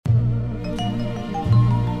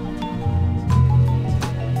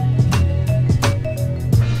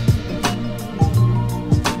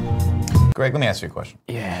Greg, let me ask you a question.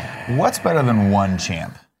 Yeah. What's better than one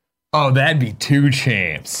champ? Oh, that'd be 2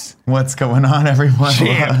 champs. What's going on, everyone?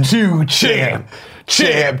 Champ, 2 champ.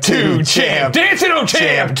 Champ, 2 champ. Dancing on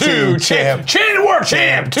champ, 2 champ. Chain work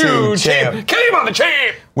champ, 2 champ. Came on the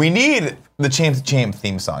champ. We need the Champ to Champ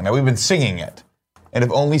theme song. Now, we've been singing it. And if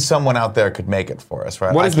only someone out there could make it for us,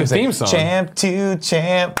 right? What is the theme song? Champ to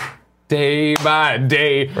champ. Day by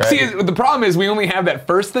day. Right. See, the problem is we only have that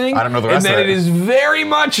first thing. I don't know the rest of it. And then it is very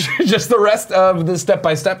much just the rest of the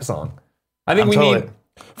step-by-step song. I think need,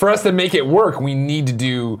 for us to make it work, there needs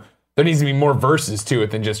to be more verses to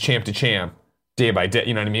it than just champ to champ. Day by day,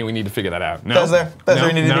 you know what I mean? We need to figure that out. No? That's where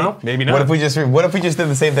we need to be? Maybe not. What if we just did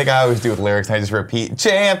the same thing I always do with lyrics and I just repeat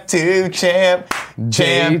champ to champ,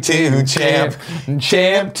 champ to champ,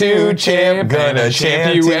 champ to champ, gonna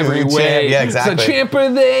champ you every way. Yeah, exactly. So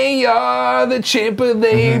champer they are, the champer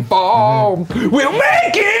they fall. We'll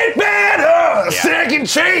make it better, second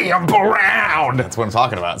champ around. That's what I'm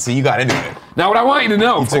talking about. See, you got into it. Now, what I want you to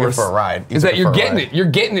know, of course, for a ride. is that you're getting it. You're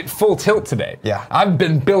getting it full tilt today. Yeah. I've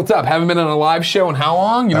been built up. Haven't been on a live show in how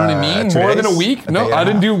long? You know what I mean? 2 More days? than a week? No, we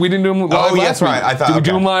didn't do them live last week. That's right. I thought, did we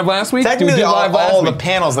do them live last week? Technically, did we do live last all week? the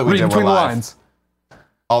panels that we Read did between were the live. lines.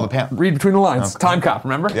 All the panels. Read between the lines. Okay. Time cop,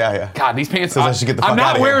 remember? Yeah, yeah. God, these pants. I should get the fuck I'm out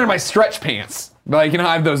not of wearing here. my stretch pants. Like,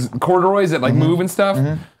 I have those corduroys that move and stuff.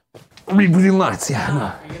 Read between the lines. Yeah. No.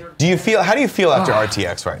 How do you feel after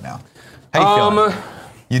RTX right now? How do you feel?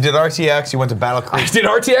 You did RTX, you went to Battle Creek. I did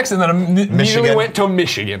RTX and then I immediately went to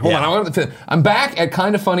Michigan. Hold on, I'm back at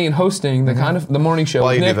Kind of Funny and hosting the morning show.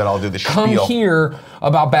 While you Nick. do that, I'll do the Come spiel. hear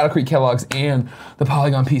about Battle Creek Kellogg's and the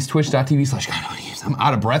Polygon piece, twitch.tv/KindofFunny. I'm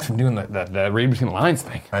out of breath from doing the read between the lines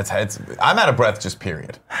thing. I'm out of breath just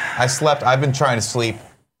period. I've been trying to sleep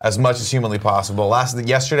as much as humanly possible.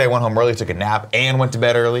 Yesterday I went home early, took a nap, and went to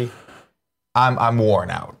bed early. I'm worn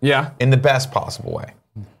out. Yeah. In the best possible way.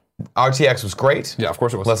 RTX was great. Yeah, of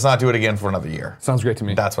course it was. Let's not do it again for another year. Sounds great to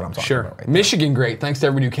me. That's what I'm talking about right there. Michigan, great. Thanks to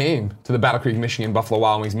everybody who came to the Battle Creek, Michigan Buffalo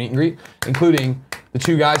Wild Wings meet and greet, including the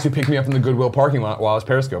 2 guys who picked me up in the Goodwill parking lot while I was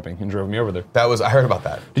periscoping and drove me over there. I heard about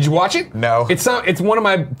that. Did you watch it? No. It's one of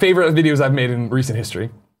my favorite videos I've made in recent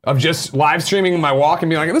history. Of just live streaming my walk and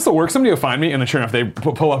being like, this will work, somebody will find me. And then sure enough, they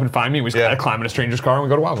pull up and find me. We just climb in a stranger's car and we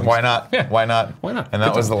go to Wild Wings. Why not? Yeah. Why not? Why not? And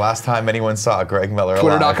that was the last time anyone saw Greg Miller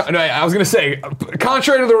alive. Twitter.com. No, I was going to say,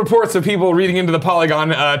 contrary to the reports of people reading into the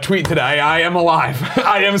Polygon tweet today, I am alive.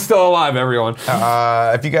 I am still alive, everyone.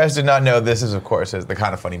 If you guys did not know, this is, of course, the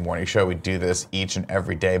Kind of Funny morning show. We do this each and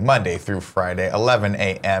every day, Monday through Friday, 11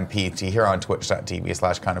 a.m. PT, here on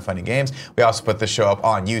twitch.tv/KindofFunnyGames. We also put the show up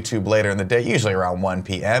on YouTube later in the day, usually around 1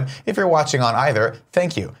 p.m. If you're watching on either,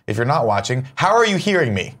 thank you. If you're not watching, how are you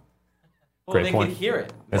hearing me? Well, Great they point. can hear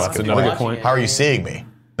it. That's another good point. How are you seeing me?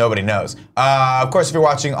 Nobody knows. Of course, if you're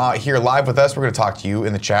watching here live with us, we're going to talk to you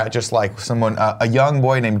in the chat, just like someone, a young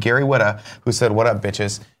boy named Gary Witta, who said, "What up,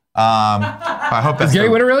 bitches?" I hope that's Is Gary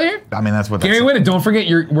Witta really here? I mean, that's what. Gary Witta, don't forget,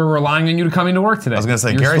 we're relying on you to come into work today. I was going to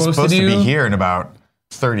say, Gary's supposed to be here in about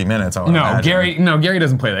 30 minutes. Gary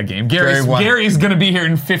doesn't play that game. Gary's going to be here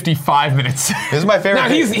in 55 minutes. This is my favorite. Now,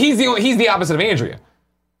 he's the opposite of Andrea.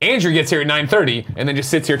 Andrea gets here at 9:30 and then just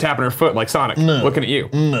sits here tapping her foot like Sonic, looking at you.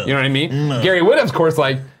 You know what I mean? Gary Witta, of course,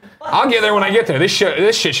 like, I'll get there when I get there. This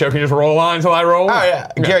shit show can just roll on until I roll. Oh,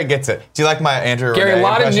 yeah. Gary gets it. Do you like my Andrew Gary, a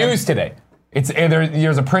lot impression? of news today.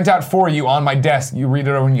 There's a printout for you on my desk. You read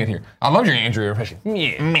it over when you get here. I love your Andrew impression.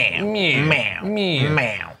 Meow.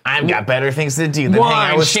 I've got better things to do than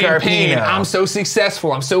hang out with champagne. Scarpino. I'm so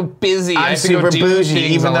successful. I'm so busy. I I'm have to go super do bougie,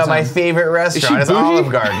 things even all the though my time. favorite restaurant is bougie?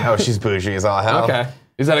 Olive Garden. Oh, she's bougie as all hell. Okay.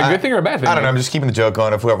 Is that a good thing or a bad thing? I don't know. I'm just keeping the joke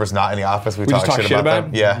going. If whoever's not in the office, we talk shit about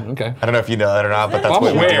them. Yeah. Okay. I don't know if you know that or not, but that's I'm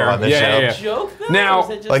what we do aware. on this show. Yeah. Joke though? Now, Or is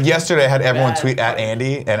it just Like yesterday, I had everyone bad tweet at joke?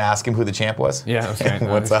 Andy and ask him who the champ was. Yeah, okay.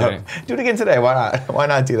 What's I'm up? just kidding. Do it again today. Why not? Why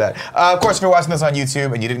not do that? Of course, if you're watching this on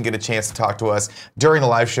YouTube and you didn't get a chance to talk to us during the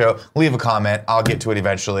live show, leave a comment. I'll get to it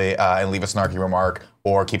eventually and leave a snarky remark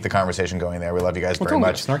or keep the conversation going there. We love you guys very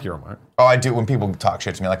much. Snarky remark. Oh, I do when people talk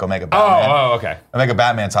shit to me, like Omega Batman. Oh, okay. Omega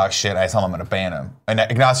Batman talks shit, I tell him I'm going to ban him. And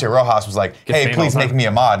Ignacio Rojas was like, hey, banned please all the make time. me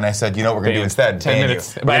a mod. And I said, you know what we're going to do Banned. instead? 10 ban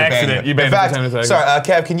minutes. you. By We're gonna ban accident, you banned In him fact, for 10 minutes. sorry,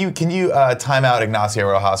 Kev, can you time out Ignacio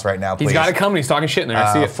Rojas right now, please? He's got to come and he's talking shit in there.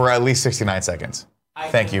 I see it. For at least 69 seconds.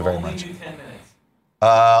 Thank you very much. I can only do 10 minutes.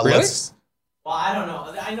 Really? Well, I don't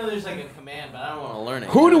know. I know there's like a command, but I don't want to learn it.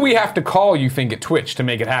 Who do we have to call, you think, at Twitch to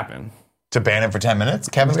make it happen? To ban him for 10 minutes?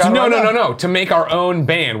 Kevin's got it No. right now? To make our own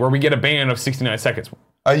ban where we get a ban of 69 seconds.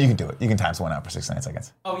 Oh, you can do it. You can time someone out for 69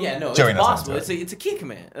 seconds. Oh, yeah, no. Joey it's knows how to possible. do it. It's a key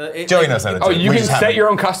command. Joey knows how to do Oh, it. you We can just set haven't- your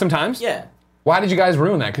own custom times? Yeah. Why did you guys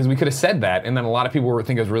ruin that? Because we could have said that, and then a lot of people would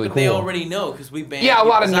think it was really cool. They already know because we banned. Yeah, a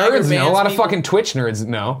lot of nerds know. A lot of people. fucking Twitch nerds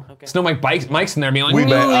know. Okay. Snow Mike's in there being like, We no,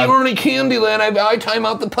 bet- you already candy land. I time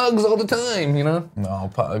out the pugs all the time, you know?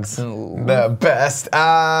 No, pugs. The best.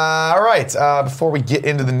 All right, before we get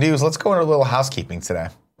into the news, let's go into a little housekeeping today.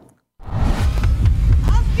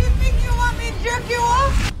 Housekeeping, you want me to jerk you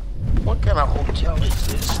off? What kind of hotel is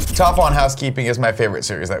this? Top on Housekeeping is my favorite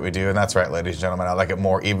series that we do, and that's right, ladies and gentlemen. I like it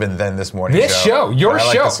more even than this morning This show, your I show.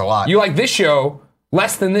 like this a lot. You like this show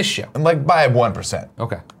less than this show. Like by 1%.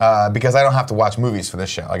 Okay. Because I don't have to watch movies for this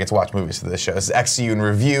show. I get to watch movies for this show. This is XCU in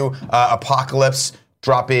review. Apocalypse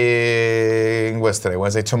dropping, what's today?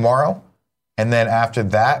 Wednesday? Tomorrow? And then after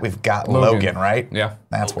that, we've got Logan, right? Yeah.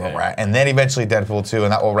 That's where we're at. And then eventually Deadpool 2,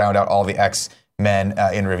 and that will round out all the X-Men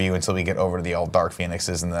in review until we get over to the old Dark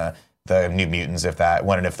Phoenixes and the New Mutants,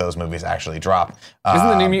 when and if those movies actually drop. Isn't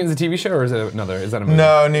the New Mutants a TV show, or is it another? Is that a movie?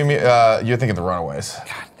 No, you're thinking The Runaways.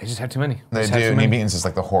 God, they just have too many. They do. New Mutants is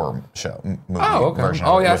like the horror show movie version.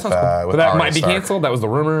 Oh, of it yeah, with, that sounds cool. with But that Arya might be Stark. canceled. That was the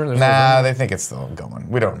rumor. There's no Nah, rumor. they think it's still going.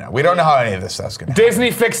 We don't know. We don't know how any of this stuff's gonna happen.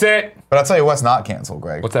 Disney, fix it. But I'll tell you what's not canceled,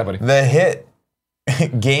 Greg. What's that, buddy? The hit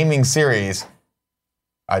gaming series.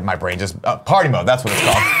 My brain just Party Mode. That's what it's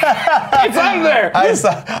called. It's on there.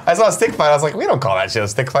 I saw Stick Fight. I was like, we don't call that show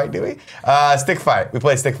Stick Fight, do we? Stick Fight. We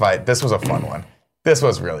played Stick Fight. This was a fun one. This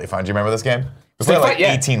was really fun. Do you remember this game? We played like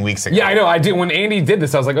 18 weeks ago. Yeah, I know. I did. When Andy did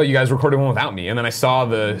this, I was like, oh, you guys recorded one without me. And then I saw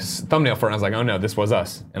the thumbnail for it, and I was like, oh no, this was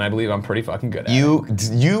us. And I believe I'm pretty fucking good at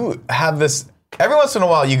it. You have this. Every once in a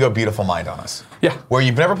while, you go beautiful mind on us. Yeah. Where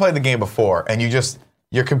you've never played the game before, and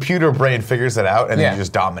your computer brain figures it out, and then you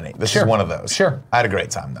just dominate. This is one of those. Sure. I had a great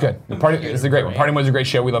time, though. Good. It's a great one. Party Mode's a great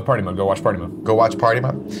show. We love Party Mode. Go watch Party Mode. Go watch Party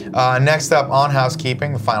Mode. Next up on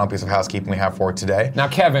housekeeping, the final piece of housekeeping we have for today. Now,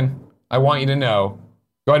 Kevin, I want you to know.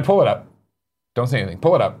 Go ahead and pull it up. Don't say anything.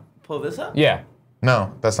 Pull it up. Pull this up? Yeah.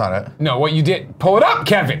 No, that's not it. No, what you did. Pull it up,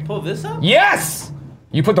 Kevin. Pull this up? Yes!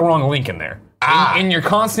 You put the wrong link in there. In your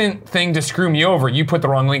constant thing to screw me over, you put the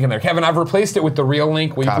wrong link in there. Kevin, I've replaced it with the real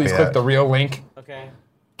link. Will you Copy please that. click the real link? Okay.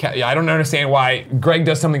 Yeah, I don't understand why Greg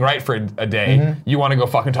does something right for a day. You want to go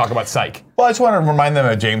fucking talk about psych. Well, I just want to remind them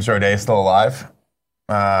that James Roday is still alive,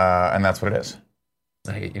 and that's what it is.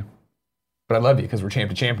 I hate you. But I love you because we're champ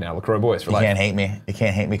to champ now. LaCroix boys for You life. can't hate me. You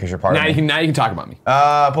can't hate me because you're part Now of you me. can talk about me.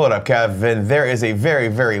 Pull it up, Kevin. There is a very,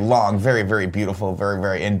 very long, very, very beautiful, very,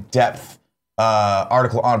 very in-depth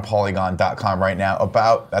article on Polygon.com right now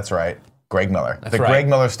about, that's right, Greg Miller. That's the right. Greg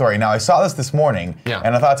Miller story. Now, I saw this morning,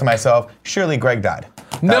 and I thought to myself, surely Greg died.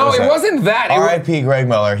 No, it wasn't that. R.I.P. Greg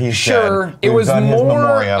Miller. He's Sure, dead. it We've was done his more.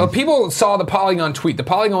 memoriam. People saw the Polygon tweet. The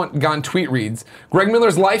Polygon tweet reads, Greg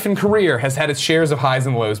Miller's life and career has had its shares of highs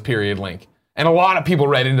and lows, period, link. And a lot of people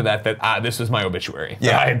read into that this was my obituary.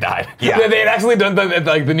 Yeah. That I had died. Yeah. They had actually done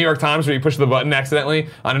like the New York Times where you push the button accidentally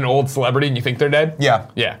on an old celebrity and you think they're dead. Yeah.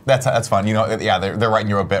 Yeah. That's fun. You know, yeah, they're writing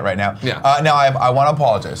your obit right now. Yeah. Now, I want to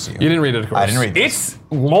apologize to you. You didn't read it, of course. I didn't read this. It's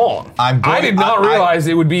long. I'm I good. did not realize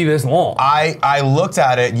it would be this long. I looked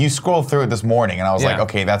at it. You scrolled through it this morning, and I was like, Yeah.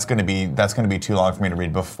 okay, that's gonna be too long for me to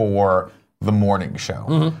read before the morning show.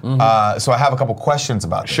 So I have a couple questions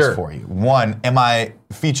about this Sure. for you. One, am I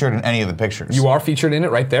featured in any of the pictures? You are featured in it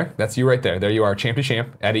right there. That's you right there. There you are, champ to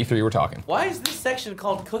champ. At E3 we're talking. Why is this section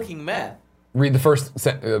called cooking meth? Read the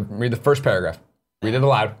first paragraph. Read it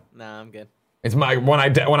aloud. Nah, I'm good. It's my when I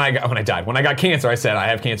died. When I got cancer, I said I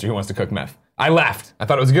have cancer. Who wants to cook meth? I laughed. I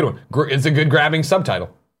thought it was a good one. It's a good grabbing subtitle.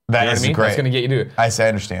 That You know is what I mean? great. That's gonna get you to it. I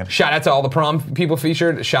understand. Shout out to all the prom people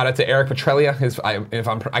featured. Shout out to Eric Petralia.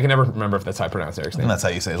 I can never remember if that's how I pronounce Eric's name. That's how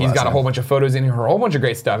you say his He's last got a name. whole bunch of photos in here, a whole bunch of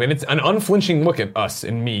great stuff, and it's an unflinching look at us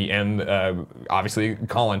and me and obviously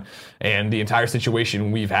Colin and the entire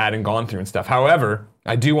situation we've had and gone through and stuff. However,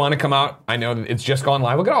 I do want to come out. I know that it's just gone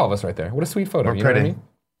live. Look at all of us right there. What a sweet photo. We're you know what I pretty. mean?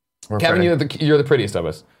 We're Kevin, pretty. you're the prettiest of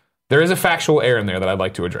us. There is a factual error in there that I'd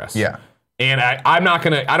like to address. Yeah. And I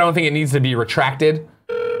don't think it needs to be retracted.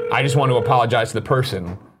 I just want to apologize to the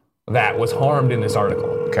person that was harmed in this article.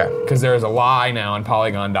 Okay. Because there is a lie now on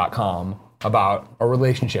Polygon.com about a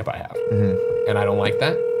relationship I have. And I don't like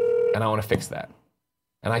that. And I want to fix that.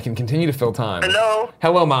 And I can continue to fill time. Hello?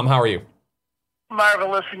 Hello, Mom. How are you?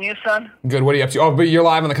 Marvelous. And you, son? Good. What are you up to? Oh, but you're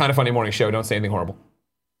live on the Kind of Funny Morning Show. Don't say anything horrible.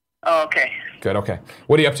 Oh, okay. Good. Okay.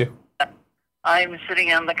 What are you up to? I'm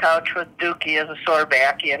sitting on the couch with Duke. He has a sore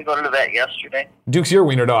back. He had to go to the vet yesterday. Duke's your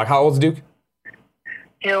wiener dog. How old's Duke?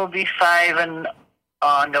 He'll be 5 in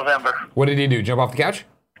November. What did he do? Jump off the couch?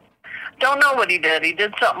 Don't know what he did. He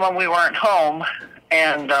did something when we weren't home,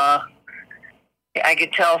 and I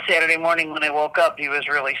could tell Saturday morning when I woke up he was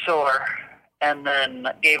really sore, and then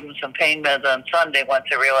gave him some pain meds on Sunday once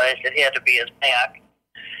I realized it had to be his back.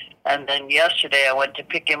 And then yesterday I went to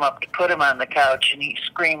pick him up to put him on the couch, and he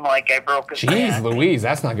screamed like I broke his Jeez, back. Louise,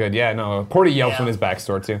 that's not good. Yeah, no. Porty yells when his back's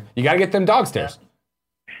sore, too. You got to get them dog stairs.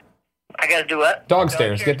 I got to do what? Dog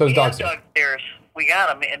stairs. Get those dog stairs. Dog stairs. We got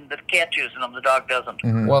them, and the cat's using them. The dog doesn't.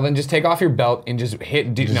 Mm-hmm. Well, then just take off your belt and just hit.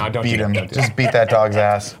 No, don't beat do him. that. Don't do Just that. beat that dog's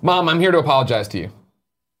ass. Mom, I'm here to apologize to you.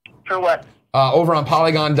 For what? Over on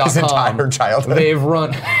Polygon.com. His entire childhood. They've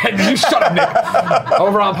run. You shut up, Nick.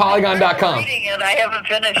 Over on I'm Polygon.com. reading it. I haven't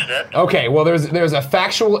finished it. Okay, well, there's a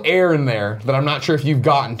factual error in there that I'm not sure if you've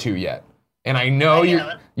gotten to yet, and I know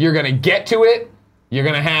you're gonna get to it. You're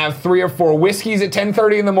gonna have 3 or 4 whiskeys at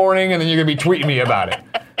 10:30 in the morning, and then you're gonna be tweeting me about it.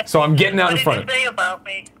 So I'm getting out in front of What it. did you say about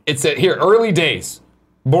me? It's here, early days.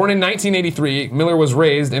 Born in 1983, Miller was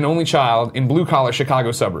raised an only child in blue-collar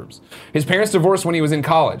Chicago suburbs. His parents divorced when he was in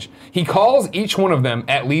college. He calls each one of them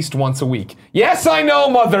at least once a week. Yes, I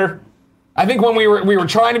know, Mother. I think when we were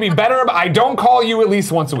trying to be better, but I don't call you at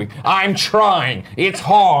least once a week. I'm trying. It's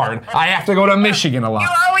hard. I have to go to Michigan a You lot.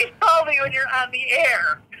 always call me when you're on the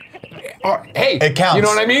air. Hey, It counts. You know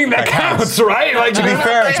what I mean? That counts, right? Like, To be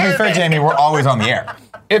fair, Jamie, we're always on the air.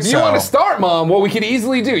 if you So- want to start, Mom, what we could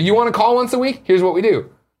easily do, you want to call once a week? Here's what we do.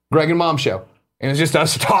 Greg and Mom show. And it's just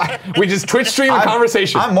us talk. We just Twitch stream a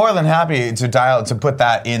conversation. I'm more than happy to put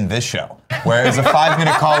that in this show, where it's a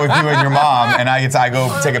 5-minute call with you and your mom, and I go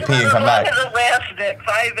take a pee and come back. Look at the last, Nick.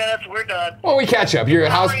 5 minutes, we're done. Well, we catch up. Your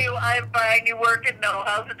How house. are you? I'm fine. You working? No.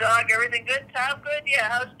 How's the dog? Everything good? Tom, good? Yeah.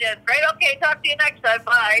 How's Jen? Great. Okay. Talk to you next time.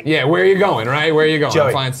 Bye. Yeah, where are you going, right? Where are you going? Joey.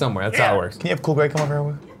 I'm flying somewhere. That's how Yeah. it works. Can you have Cool Greg come over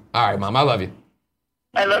here? All right, Mom. I love you.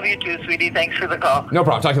 I love you too, sweetie. Thanks for the call. No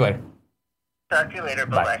problem. Talk to you later. Talk to you later.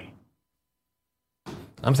 Bye-bye.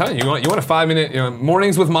 I'm telling you, you want a 5-minute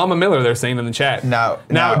mornings with Mama Miller? They're saying in the chat.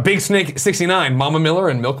 Now, Big Snake 69, Mama Miller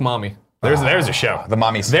and Milk Mommy. There's a show. The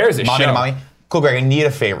mommies. There's a mommy show. To mommy. Cool Greg, I need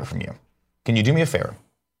a favor from you. Can you do me a favor?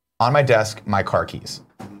 On my desk, my car keys.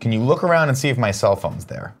 Can you look around and see if my cell phone's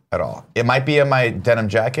there at all? It might be in my denim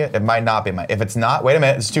jacket. It might not be. If it's not, wait a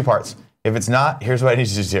minute. It's 2 parts. If it's not, here's what I need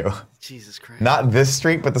you to do. Jesus Christ. Not this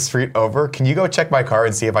street, but the street over. Can you go check my car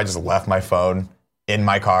and see if I just left my phone in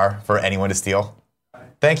my car for anyone to steal?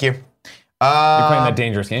 Thank you. You're playing that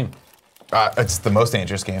dangerous game. It's the most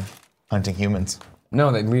dangerous game. Hunting humans.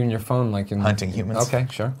 No, they're leaving your phone like in... Hunting humans. Okay,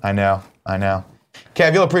 sure. I know.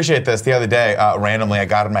 Kev, you'll appreciate this. The other day, randomly, I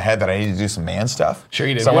got in my head that I needed to do some man stuff. Sure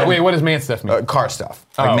you did. So Wait, what does man stuff mean? car stuff.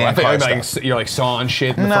 Oh, Like man I thought car you were stuff. you're like sawing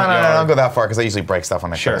shit in the No, front yard. I don't go that far because I usually break stuff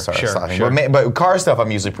when I Sure, start sure, sliding. sure. But car stuff,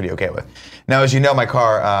 I'm usually pretty okay with. Now, as you know, my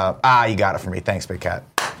car. You got it for me. Thanks, Big Cat.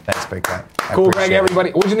 Thanks, Big Cat. I Cool, Greg, appreciate it.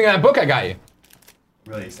 everybody. What'd you think of that book I got you?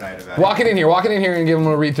 Really excited about Walk it in here and give him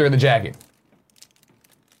a read through of the jacket.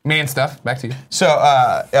 Man stuff, back to you. So,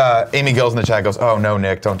 Amy Gills in the chat goes, "Oh no,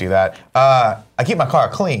 Nick, don't do that. I keep my car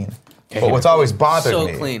clean, but what's always bothered So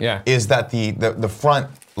me clean. Yeah. is that the front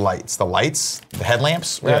lights, the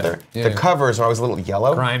headlamps, rather, Yeah, the yeah. covers are always a little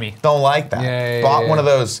yellow. Grimy. Don't like that. Yeah, Bought yeah. one of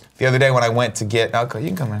those the other day when I went to get. Okay, you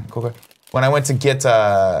can come in. Cool. When I went to get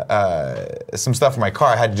some stuff for my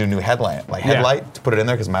car, I had to do a new headlight to put it in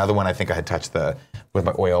there because my other one, I think I had touched with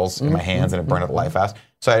my oils in my hands and it burned up the light fast.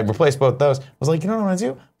 So I replaced both those. I was like, you know what I'm gonna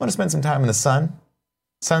do? I'm gonna spend some time in the sun.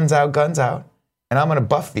 Sun's out, guns out, and I'm gonna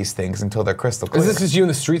buff these things until they're crystal clear. Is this just you in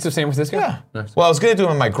the streets of San Francisco? Yeah. Nice. Well, I was gonna do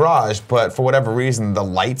them in my garage, but for whatever reason, the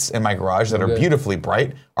lights in my garage that are beautifully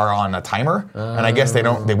bright are on a timer, and I guess they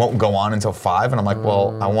won't go on until 5. And I'm like, well,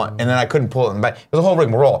 and then I couldn't pull it in the back. It was a whole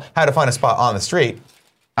rigmarole. I had to find a spot on the street.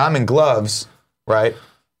 I'm in gloves, right?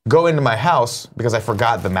 Go into my house because I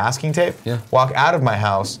forgot the masking tape. Yeah. Walk out of my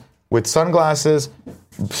house with sunglasses,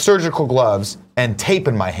 surgical gloves, and tape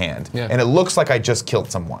in my hand, Yeah. and it looks like I just killed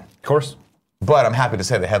someone. Of course. But I'm happy to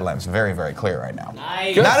say the headlamp's very, very clear right now.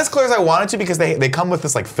 Nice. Not as clear as I wanted to because they come with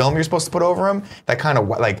this like film you're supposed to put over them. That kind of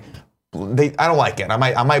like, I don't like it.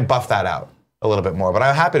 I might buff that out a little bit more. But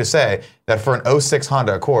I'm happy to say that for an 06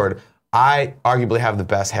 Honda Accord, I arguably have the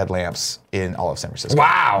best headlamps in all of San Francisco.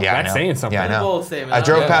 Wow, Yeah, I that's know. saying something. Yeah, I know. Bold statement. I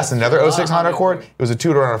drove Yeah, past that's another true. 06 Honda Accord. It was a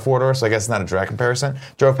 2-door and a 4-door, so I guess it's not a direct comparison.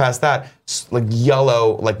 Drove past that, like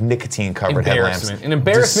yellow, like nicotine covered headlamps. An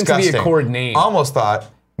embarrassment to the Disgusting. Accord name. Almost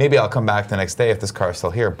thought maybe I'll come back the next day if this car's still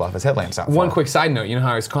here, buff his headlamps out. One for quick side note, you know how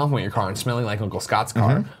I always compliment your car and smelling like Uncle Scott's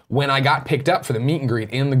car? When I got picked up for the meet and greet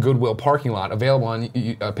in the Goodwill parking lot, available on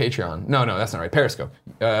Patreon. No, that's not right. Periscope.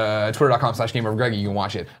 Twitter.com/GameOverGreggy, you can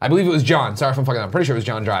watch it. I believe it was John. Sorry if I'm fucking up. I'm pretty sure it was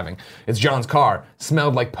John driving. It's John's car.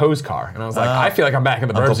 Smelled like Poe's car. And I was like, I feel like I'm back in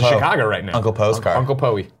the burbs of Poe. Chicago right now. Uncle Poe's car. Uncle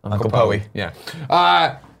Poe. Uncle Poe.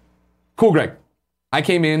 Yeah. Cool, Greg. I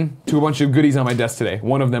came in to a bunch of goodies on my desk today.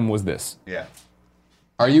 One of them was this. Yeah,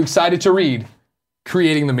 Are you excited to read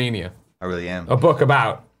Creating the Mania? I really am. A book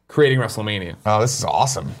about creating WrestleMania. Oh, this is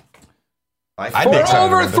awesome. For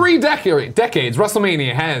over 3 decades,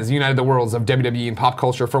 WrestleMania has united the worlds of WWE and pop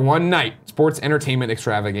culture for one night. Sports entertainment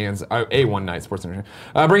extravaganza, a one-night sports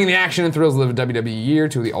entertainment, bringing the action and thrills of the WWE year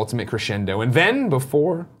to the ultimate crescendo. And then,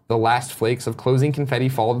 before the last flakes of closing confetti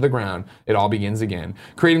fall to the ground, it all begins again.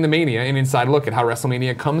 Creating the Mania, an inside look at how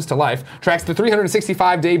WrestleMania comes to life, tracks the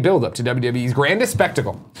 365-day build-up to WWE's grandest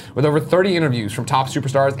spectacle. With over 30 interviews from top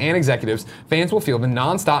superstars and executives, fans will feel the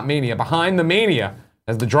non-stop mania behind the Mania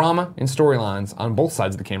as the drama and storylines on both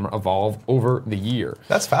sides of the camera evolve over the year.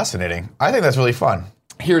 That's fascinating. I think that's really fun.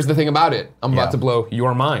 Here's the thing about it. I'm about to blow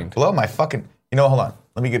your mind. Blow my fucking... You know, hold on.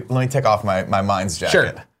 Let me take off my mind's jacket.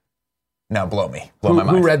 Sure. Now blow me. Blow my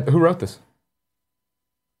mind. Who wrote this?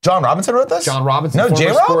 John Robinson wrote this? John Robinson. No,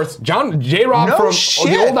 J-Rob? J-Rob No from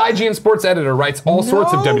shit. the old IGN Sports editor writes all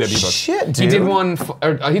sorts of WWE books. Shit, dude. He did one,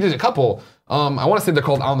 he did a couple. I want to say they're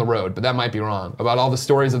called On the Road, but that might be wrong. About all the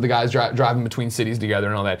stories of the guys driving between cities together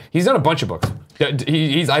and all that. He's done a bunch of books.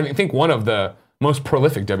 He's I think, one of the most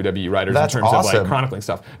prolific WWE writers in terms of like chronicling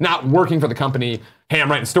stuff. Not working for the company, hey, I'm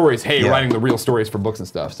writing stories, writing the real stories for books and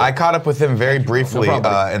stuff. So. I caught up with him very briefly in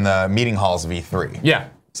the meeting halls of E3. Yeah.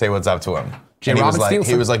 Say what's up to him. And he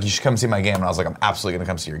was like, you should come see my game. And I was like, I'm absolutely going to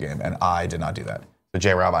come see your game. And I did not do that. So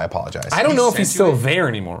J-Rob, I apologize. I don't know if he's still there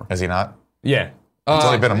anymore. Is he not? Yeah. It's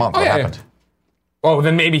only been a month. What happened? Oh,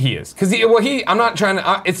 then maybe he is. Because I'm not trying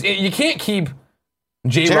to, you can't keep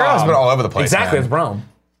J-Rob's been all over the place, Exactly, man. It's Brown.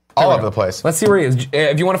 All over the place. Let's see where he is.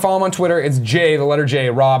 If you want to follow him on Twitter, it's J, the letter J,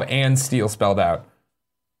 Rob, and Steele spelled out.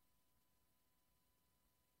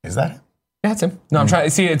 Is that him? Yeah, that's him. No, I'm trying to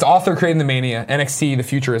see. It's author creating the Mania, NXT, The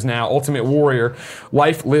Future Is Now, Ultimate Warrior,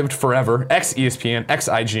 Life Lived Forever, ex-ESPN,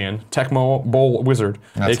 ex-IGN, Tecmo Bowl Wizard,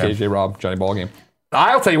 a.k.a. J-Rob, Johnny Ballgame.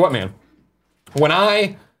 I'll tell you what, man. When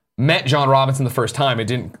I met John Robinson the first time, it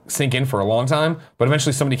didn't sink in for a long time, but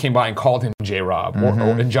eventually somebody came by and called him J-Rob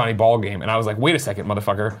or Johnny Ballgame, and I was like, wait a second,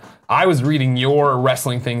 motherfucker. I was reading your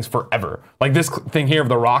wrestling things forever. Like this thing here of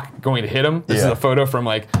The Rock going to hit him. This is a photo from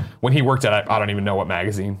like when he worked at, I don't even know what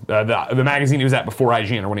magazine, the magazine he was at before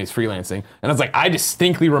IGN or when he was freelancing. And I was like, I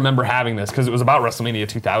distinctly remember having this because it was about WrestleMania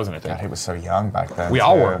 2000, I think. God, he was so young back then. We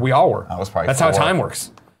all were. I was probably That's 4. how time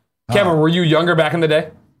works. Kevin, were you younger back in the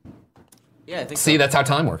day? Yeah, I think See, that's how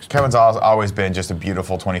time works. Kevin's always been just a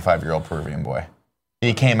beautiful 25-year-old Peruvian boy.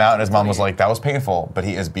 He came out and his mom was like, that was painful, but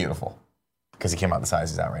he is beautiful. Because he came out the size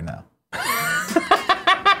he's at right now.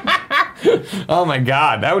 Oh my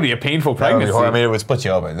God, that would be a painful pregnancy. I mean, it would split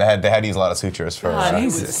you open. They had to use a lot of sutures for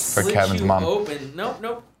Kevin's mom. Open.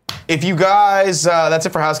 Nope. If you guys, that's it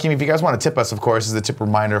for housekeeping. If you guys want to tip us, of course, is a tip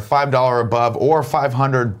reminder, $5 above or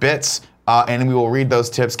 500 bits. And we will read those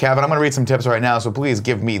tips. Kevin, I'm going to read some tips right now, so please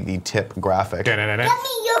give me the tip graphic. Give me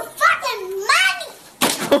your fucking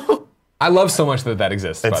money! I love so much that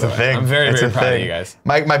exists. It's by the a way. thing. I'm very proud of you guys.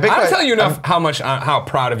 My big I'm telling you enough how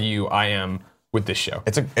proud of you I am with this show.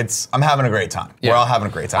 I'm having a great time. Yeah. We're all having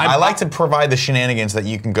a great time. I like to provide the shenanigans that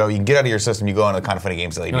you can get out of your system. You go into the Kind of Funny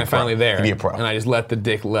Games. And I'm finally there. To be a pro. And I just let the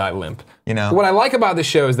dick limp. You know? What I like about this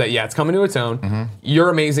show is that, it's coming to its own.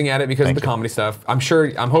 You're amazing at it because of the comedy stuff. I'm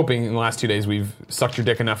hoping in the last 2 days we've sucked your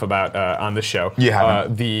dick enough about on this show. You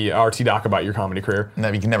haven't. The RT doc about your comedy career. No,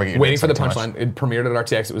 you can never get your Waiting for the punchline. It premiered at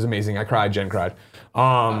RTX. It was amazing. I cried. Jen cried.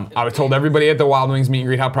 I told everybody at the Wild Wings meet and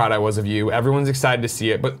greet how proud I was of you. Everyone's excited to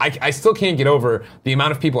see it, but I still can't get over the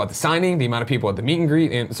amount of people at the signing, the amount of people at the meet and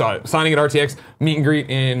greet, signing at RTX, meet and greet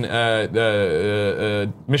in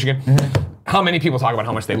Michigan. How many people talk about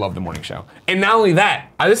how much they love the morning show? And not only that,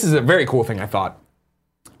 this is a very cool thing I thought.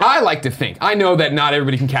 I like to think, I know that not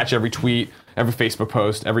everybody can catch every tweet, every Facebook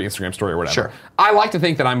post, every Instagram story or whatever. Sure. I like to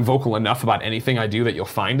think that I'm vocal enough about anything I do that you'll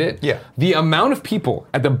find it. Yeah. The amount of people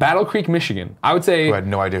at the Battle Creek, Michigan, I would say... Who had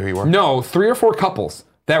no idea who you were? No, 3 or 4 couples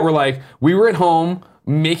that were like, we were at home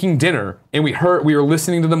making dinner and we were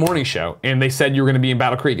listening to the morning show and they said you were going to be in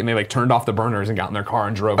Battle Creek and they like turned off the burners and got in their car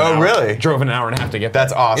and drove drove an hour and a half to get there.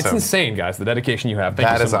 That's awesome. It's insane, guys, the dedication you have. Thank you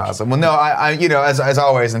so much. That is awesome. Well, no, I as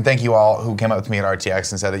always, and thank you all who came up to me at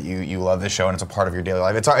RTX and said that you love this show and it's a part of your daily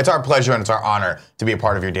life. It's our pleasure and it's our honor to be a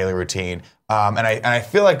part of your daily routine. And I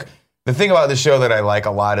feel like the thing about this show that I like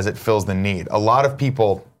a lot is it fills the need. A lot of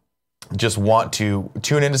people just want to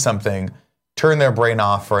tune into something, turn their brain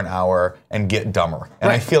off for an hour, and get dumber.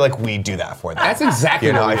 And I feel like we do that for them. That's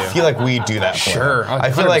exactly what we do. I feel like we do that for them. Sure,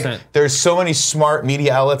 I feel like there's so many smart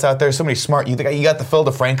media outlets out there, so many smart, you got the Phil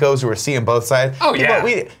DeFrancos who are seeing both sides. Oh, yeah.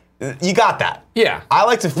 You got that. Yeah. I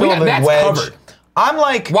like to fill the that's wedge. Covered. I'm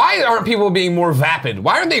like... Why aren't people being more vapid?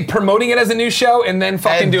 Why aren't they promoting it as a new show and then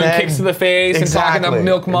fucking doing kicks to the face and talking to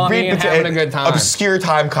Milk Mommy and having a good time? Obscure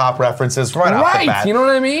time cop references right off the bat. You know what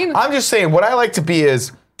I mean? I'm just saying, what I like to be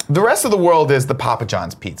is... The rest of the world is the Papa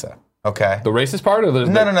John's pizza. Okay. The racist part or the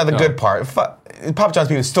No, the good part. Papa John's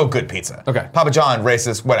pizza is still good pizza. Okay. Papa John,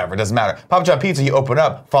 racist, whatever, doesn't matter. Papa John pizza, you open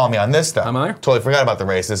up, follow me on this stuff. Am I? Totally forgot about the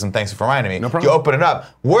racism, thanks for reminding me. No problem. You open it up,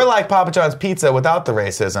 we're like Papa John's pizza without the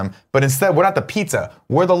racism, but instead, we're not the pizza,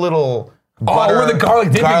 we're the little butter, we're the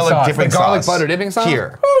garlic dipping sauce. dipping The garlic sauce butter dipping sauce?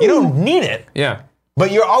 Here. Woo. You don't need it, Yeah.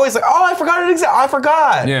 but you're always like, oh, I forgot it I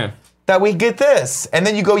forgot. Yeah. That we get this, and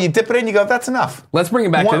then you dip it in, you go, that's enough. Let's bring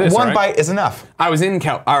it back to this. One right? bite is enough. I was in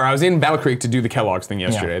Battle Creek to do the Kellogg's thing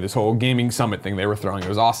yesterday. This whole gaming summit thing they were throwing. It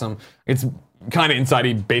was awesome. It's kind of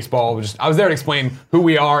inside-y baseball. I was there to explain who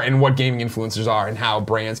we are and what gaming influencers are and how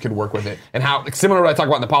brands could work with it and how similar to what I talk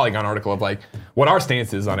about in the Polygon article of like what our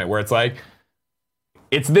stance is on it, where it's like,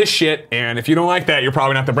 it's this shit, and if you don't like that, you're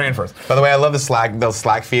probably not the brand first. By the way, I love the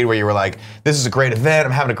Slack feed where you were like, this is a great event,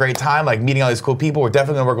 I'm having a great time, like meeting all these cool people, we're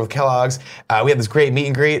definitely gonna work with Kellogg's, we had this great meet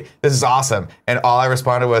and greet, this is awesome. And all I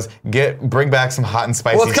responded was, bring back some hot and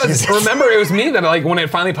spicy Well, it's because, cheeses. remember, it was me that like, when it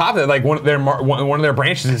finally popped, that like one of their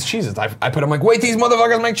branches is cheeses. I put them like, wait, these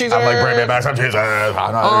motherfuckers make cheeses. I'm like, bring me back some cheeses.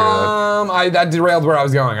 That derailed where I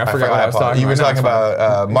was going. I forgot what I was talking about. You were talking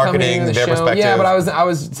about marketing, Coming in their show. perspective. Yeah, but I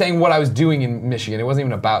was saying what I was doing in Michigan. It wasn't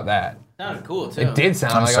even about that. Sounded cool too. It did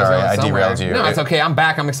sound I'm like sorry, I was I going somewhere. derailed you. No, it's okay. I'm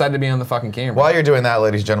back. I'm excited to be on the fucking camera. While you're doing that,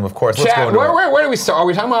 ladies and gentlemen, of course, let's go Chat, into where do we start? Are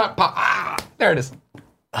we talking about there it is.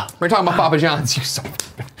 We're talking about Papa John's. You son.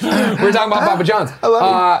 We're talking about Papa John's. I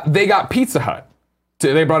love They got Pizza Hut.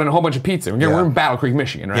 They brought in a whole bunch of pizza. We're in Battle Creek,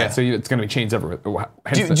 Michigan, right? Yeah. So it's going to be chains everywhere.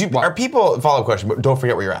 Are people, follow-up question, but don't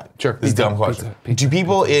forget where you're at. Sure. This is a dumb question. Do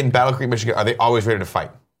people in Battle Creek, Michigan, are they always ready to fight?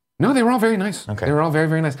 No, they were all very nice. Okay. They were all very,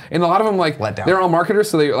 very nice. And a lot of them, like, Let down. they're all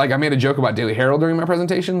marketers. So they, like, I made a joke about Daily Herald during my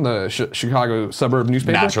presentation, the Chicago suburb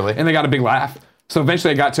newspaper. Naturally. And they got a big laugh. So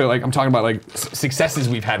eventually I got to, like, I'm talking about, like, successes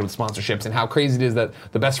we've had with sponsorships and how crazy it is that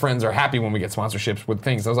the best friends are happy when we get sponsorships with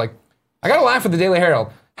things. I was like, I got to laugh at the Daily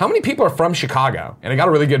Herald. How many people are from Chicago? And I got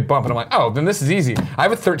a really good bump. And I'm like, oh, then this is easy. I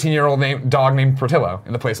have a 13-year-old dog named Portillo.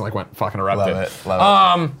 And the place, like, went fucking erupted.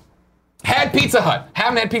 Love it. Had Pizza Hut.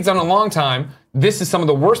 Haven't had pizza in a long time. This is some of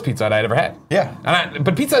the worst Pizza Hut I'd ever had. Yeah.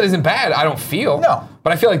 But Pizza Hut isn't bad, I don't feel. No.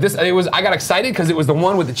 But I feel like I got excited because it was the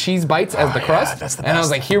one with the cheese bites as the crust. That's the and I was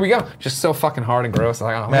best. like, here we go. Just so fucking hard and gross.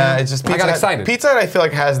 Like, oh, Nah, it's just Pizza I got Hut. excited. Pizza Hut, I feel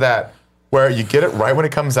like, has that where you get it right when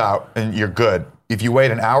it comes out and you're good. If you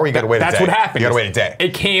wait an hour, you got to wait a day. That's what happened. You got to wait a day.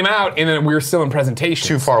 It came out and then we were still in presentation.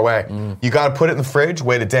 Too far away. You got to put it in the fridge,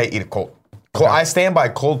 wait a day, eat it cold. I stand by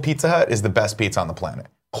cold Pizza Hut is the best pizza on the planet.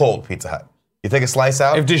 Cold Pizza Hut. You take a slice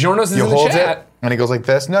out. If DiGiorno's is you in the hold chat. it, and he goes like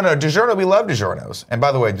this. No, DiGiorno, we love DiGiorno's. And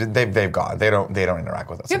by the way, they've gone. They don't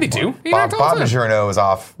interact with us. Yeah, they anymore. do. They interact all Bob the time. DiGiorno is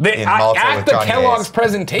off in Malta At with the Johnny Kellogg's Hayes.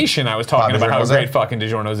 presentation, I was talking Bob about how DiGiorno's great it? fucking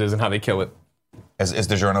DiGiorno's is and how they kill it. Is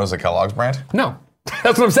DiGiorno's a Kellogg's brand? No.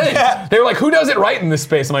 That's what I'm saying. They were like, who does it right in this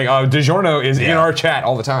space? I'm like, DiGiorno is in our chat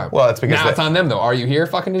all the time. Well, it's because now it's on them, though. Are you here,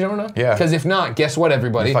 fucking DiGiorno? Yeah. Because if not, guess what,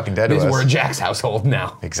 everybody? You're fucking dead to This is us. we're a Jack's household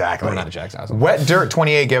now. Exactly. We're not a Jack's household. Wet Dirt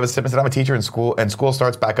 28 gave us a tip and said, I'm a teacher in school, and school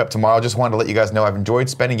starts back up tomorrow. Just wanted to let you guys know I've enjoyed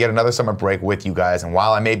spending yet another summer break with you guys. And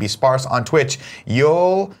while I may be sparse on Twitch,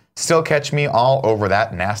 you'll still catch me all over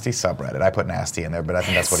that nasty subreddit. I put nasty in there, but I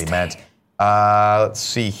think that's what he meant. Let's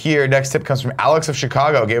see here. Next tip comes from Alex of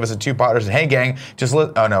Chicago. Gave us a two-parter. Said, hey, gang,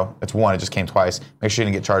 oh, no, it's one. It just came twice. Make sure you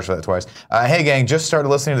didn't get charged for that twice. Hey, gang, just started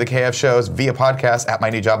listening to the KF shows via podcast at my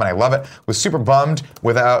new job, and I love it. Was super bummed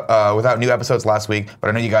without new episodes last week, but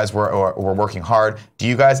I know you guys were working hard. Do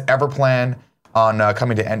you guys ever plan on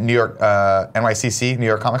coming to New York, NYCC, New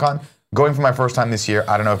York Comic Con? Going for my first time this year,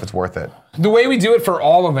 I don't know if it's worth it. The way we do it for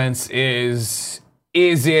all events is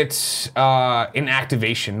it an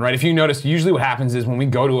activation, right? If you notice, usually what happens is when we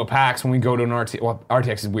go to a PAX, when we go to an RTX, well,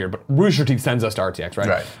 RTX is weird, but Rooster Teeth sends us to RTX,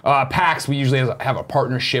 right? PAX, we usually have a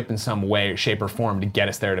partnership in some way, shape, or form to get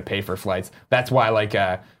us there to pay for flights. That's why, like,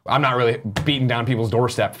 I'm not really beating down people's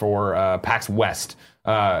doorstep for PAX West.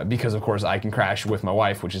 Because of course I can crash with my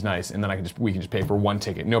wife, which is nice, and then we can just pay for one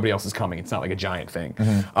ticket. Nobody else is coming. It's not like a giant thing.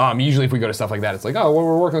 Usually if we go to stuff like that, it's like, oh, well,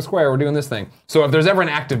 we're working Square, we're doing this thing. So if there's ever an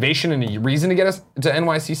activation and a reason to get us to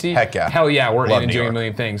NYCC, heck yeah, hell yeah, we're Love in and New doing York. a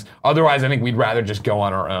million things. Otherwise, I think we'd rather just go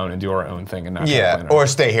on our own and do our own thing and not or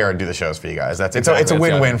stay here and do the shows for you guys. It's a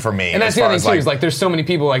win-win for me. And that's the other thing too, is like there's so many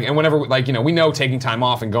people, like, and whenever, like, you know, we know taking time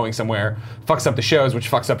off and going somewhere fucks up the shows, which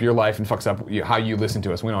fucks up your life and fucks up how you listen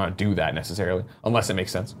to us. We don't want to do that necessarily, unless it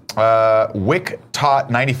makes sense. Wick Tot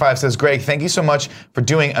 95 says, Greg, thank you so much for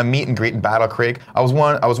doing a meet and greet in Battle Creek. I was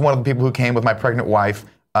one of the people who came with my pregnant wife.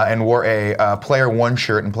 and wore a Player 1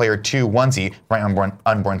 shirt and Player 2 onesie for my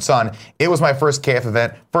unborn son. It was my first KF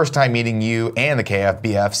event, first time meeting you and the KF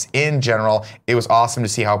BFs in general. It was awesome to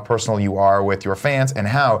see how personal you are with your fans and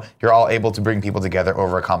how you're all able to bring people together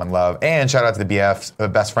over a common love. And shout out to the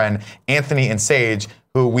BFs, best friend Anthony and Sage,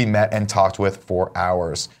 who we met and talked with for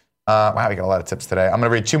hours. Wow, we got a lot of tips today. I'm going to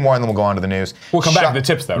read 2 more and then we'll go on to the news. We'll come back to the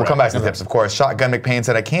tips, though. We'll come back to the tips, of course. Shotgun McPain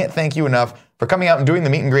said, I can't thank you enough for coming out and doing the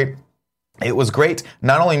meet and greet. It was great,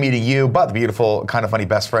 not only meeting you, but the beautiful, kind of funny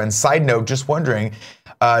best friends. Side note, just wondering,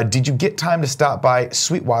 did you get time to stop by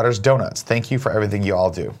Sweetwater's Donuts? Thank you for everything you all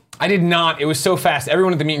do. I did not. It was so fast.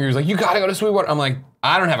 Everyone at the meet and greet was like, you got to go to Sweetwater. I'm like,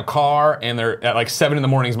 I don't have a car, and they're at like 7 in the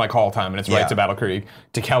morning is my call time, and it's right to Battle Creek,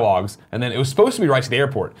 to Kellogg's, and then it was supposed to be right to the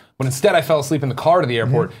airport, but instead I fell asleep in the car to the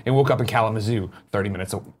airport and woke up in Kalamazoo 30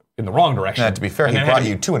 minutes in the wrong direction. And to be fair, he brought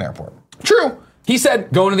you to an airport. True. He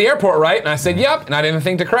said, going to the airport, right? And I said, yep. And I didn't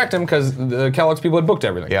think to correct him because the Kellogg's people had booked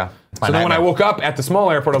everything. Yeah. So then when I woke up at the small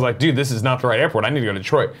airport, I was like, dude, this is not the right airport. I need to go to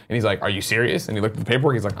Detroit. And he's like, are you serious? And he looked at the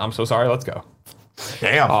paperwork. He's like, I'm so sorry. Let's go.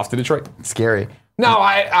 Damn. Off to Detroit. Scary. No,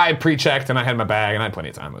 I pre-checked and I had my bag and I had plenty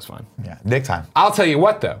of time. It was fine. Yeah, Nick time. I'll tell you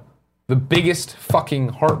what, though. The biggest fucking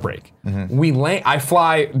heartbreak. I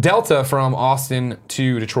fly Delta from Austin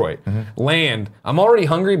to Detroit. Land. I'm already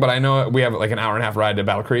hungry, but I know we have like an hour and a half ride to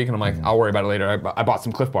Battle Creek, and I'm like, I'll worry about it later. I bought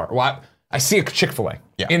some Cliff Bar. Well, I see a Chick-fil-A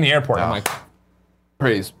in the airport. I'm like,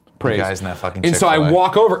 praise. You guys in that fucking And so Chick-fil-A. I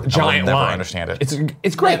walk over, giant never line. understand it.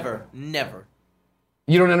 It's great. Never.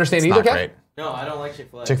 You don't understand It's either, not Kev? great. No, I don't like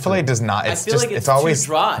Chick-fil-A. Chick-fil-A does not. It's feel just, like it's always too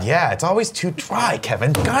dry. Yeah, it's always too dry,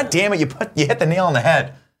 Kevin. God damn it, you hit the nail on the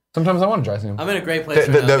head. Sometimes I want to try some. I'm in a great place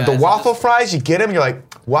The, right now, the guys. waffle fries, you get them, you're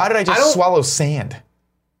like, why did I just swallow sand?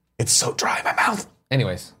 It's so dry in my mouth.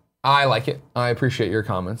 Anyways, I like it. I appreciate your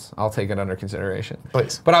comments. I'll take it under consideration.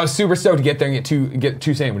 Please. But I was super stoked to get there and get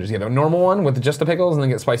two sandwiches. Get a normal one with just the pickles and then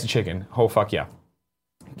get spicy chicken. Oh, fuck yeah.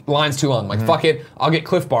 Line's too long. Like, fuck it. I'll get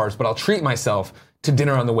Cliff Bars, but I'll treat myself to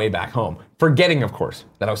dinner on the way back home. Forgetting, of course,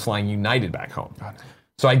 that I was flying United back home.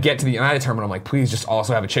 So I get to the United terminal, I'm like, please just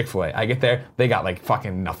also have a Chick-fil-A. I get there, they got like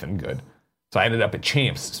fucking nothing good. So I ended up at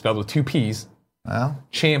Champs, spelled with 2 P's. Well,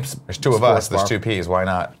 Champs. there's 2 of us, there's 2 P's, why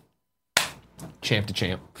not? Champ to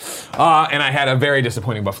champ. And I had a very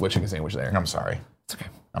disappointing buffalo chicken sandwich there. I'm sorry. It's okay.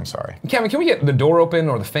 I'm sorry. Kevin, can we get the door open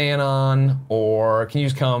or the fan on, or can you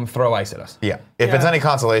just come throw ice at us? Yeah. If it's any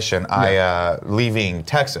consolation, I, leaving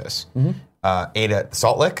Texas, ate at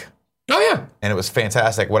Salt Lick. Oh, yeah. And it was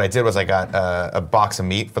fantastic. What I did was I got a box of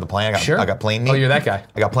meat for the plane. I got plain meat. Oh, you're that guy.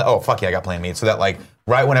 I got plain meat. So that like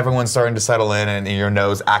right when everyone's starting to settle in and your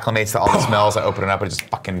nose acclimates to all the smells, I open it up and it's just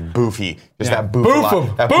fucking boofy. Just that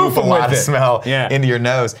boofalata smell into your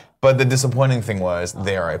nose. But the disappointing thing was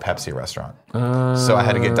they are a Pepsi restaurant. So I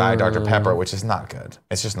had to get Diet Dr. Pepper, which is not good.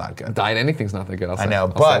 It's just not good. Diet anything's not that good. I know, I'll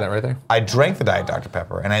but say that right there. I drank the Diet Dr.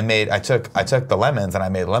 Pepper and I took the lemons and I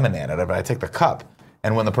made lemonade out of it, but I took the cup.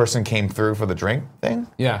 And when the person came through for the drink thing,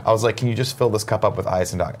 I was like, can you just fill this cup up with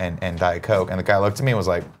ice and Diet Coke? And the guy looked at me and was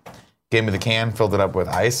like, gave me the can, filled it up with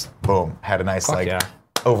ice, boom, had a nice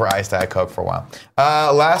over ice Diet Coke for a while.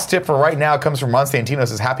 Last tip for right now comes from Monstantino.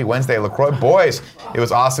 Says, happy Wednesday, LaCroix boys. It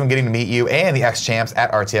was awesome getting to meet you and the ex-champs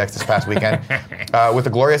at RTX this past weekend with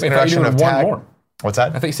the glorious introduction of tag. More. What's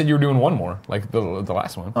that? I thought you said you were doing one more, like the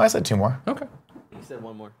last one. Oh, I said 2 more. Okay. You said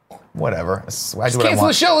 1 more. Whatever. I do what I Cancel want.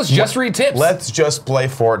 the show. Let's just read tips. Let's just play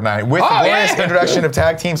Fortnite. With the glorious introduction of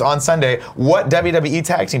tag teams on Sunday, what WWE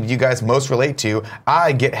tag team do you guys most relate to?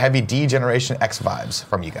 I get heavy D Generation X vibes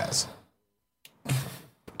from you guys.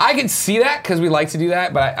 I can see that because we like to do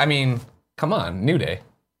that, but I mean, come on, New Day.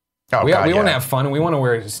 Oh, we want to have fun, and we want to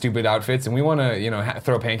wear stupid outfits, and we want to,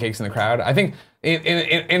 throw pancakes in the crowd. I think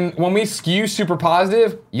when we skew super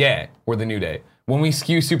positive, we're the New Day. When we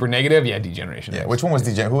skew super negative, D-Generation. Yeah, which one was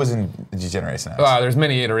D-Generation? Who was in D-Generation X? There's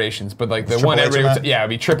many iterations, but like the one everybody would it'd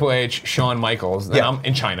be Triple H, Shawn Michaels. Then I'm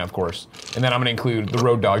in China, of course, and then I'm gonna include the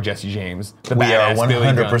Road Dogg Jesse James, the badass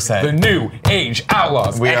 100% Billy the New Age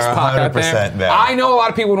Outlaws. We are 100% there. I know a lot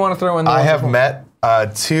of people would want to throw in. I have met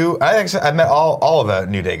 2. I've met all of the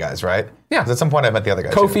New Day guys, right? Yeah. Because at some point I met the other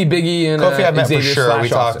guys. Kofi, Biggie, and Kofi I met Xavier for sure. We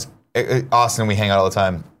talked. Austin. Austin, we hang out all the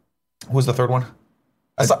time. Who's the third one?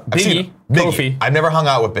 Biggie. Kofi. I've never hung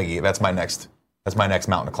out with Biggie. That's my next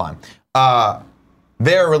mountain to climb.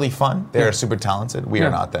 They're really fun. They're super talented. We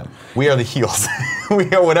are not them. We are the heels.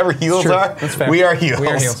 We are whatever heels are. That's fair. We are heels. We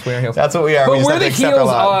are heels. That's what we are. But we're the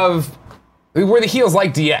heels we're the heels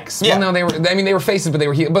like DX. Yeah. Well, no, they were faces, but they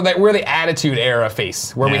were heels. But we're the Attitude Era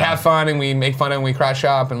face, where we have fun and we make fun and we crash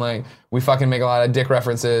up and like we fucking make a lot of dick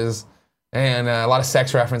references and a lot of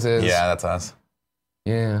sex references. Yeah, that's us.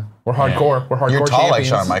 Yeah, we're hardcore. We're hardcore. You're tall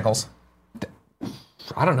champions. like Shawn Michaels.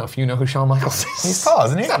 I don't know if you know who Shawn Michaels is. He's tall,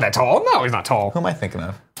 isn't he? He's not that tall. No, he's not tall. Who am I thinking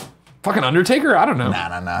of? Fucking Undertaker? I don't know.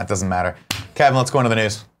 Nah. It doesn't matter. Kevin, let's go into the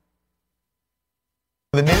news.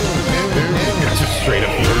 The news. That's just straight up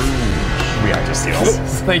heels. We are just heels.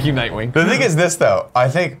 Thank you, Nightwing. The thing is this, though. I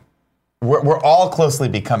think we're all closely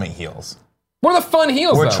becoming heels. We're the fun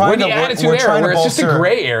heels, though. We're the attitude era, where it's just a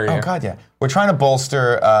gray area. Oh, God, yeah. We're trying to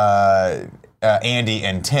bolster Andy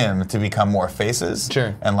and Tim to become more faces.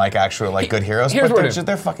 Sure. And, like, actual, like, good heroes. Here's But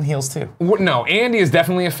they're fucking heels, too. No, Andy is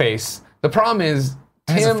definitely a face. The problem is,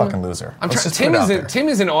 He's Tim, a fucking loser. Tim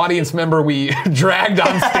is an audience member we dragged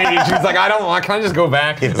on stage. He's like, can I just go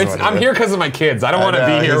back? I'm here because of my kids. I don't want to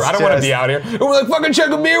be here. I don't want to be out here. And we're like, fucking check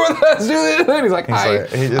a beer with us. And he's like, I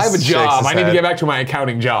have a job. I need to get back to my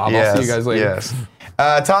accounting job. I'll see you guys later. Yes.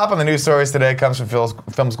 Top on the news stories today comes from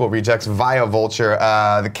Film School Rejects via Vulture.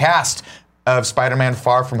 The cast of Spider-Man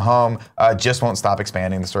Far From Home just won't stop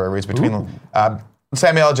expanding. The story reads between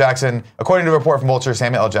Samuel L. Jackson, according to a report from Vulture,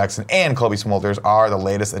 Samuel L. Jackson and Kobe Smulders are the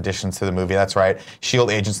latest additions to the movie. That's right.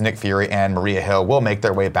 S.H.I.E.L.D. agents Nick Fury and Maria Hill will make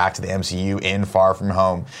their way back to the MCU in Far From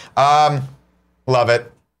Home. Love it.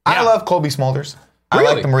 I love Kobe Smulders. Really?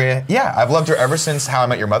 I like the Maria. Yeah, I've loved her ever since How I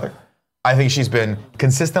Met Your Mother. I think she's been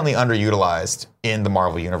consistently underutilized in the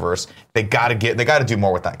Marvel universe. They gotta do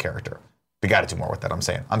more with that character. They gotta do more with that. I'm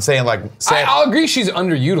saying I'll agree she's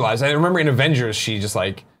underutilized. I remember in Avengers, she just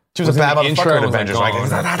like. She was a bad motherfucker in Avengers.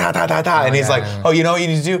 And he's like, oh, you know what you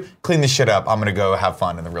need to do? Clean this shit up. I'm going to go have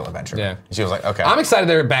fun in the real adventure. Yeah. And she was like, okay. I'm excited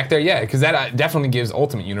they're back there, because that definitely gives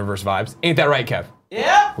Ultimate Universe vibes. Ain't that right, Kev?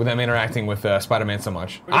 Yeah. With them interacting with Spider-Man so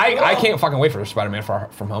much. I can't fucking wait for Spider-Man Far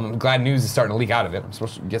From Home. I'm glad news is starting to leak out of it. I'm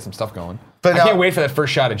supposed to get some stuff going. But I can't wait for that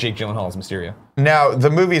first shot of Jake Gyllenhaal as Mysterio. Now, the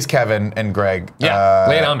movies, Kevin and Greg,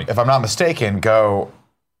 lay it on me. If I'm not mistaken, go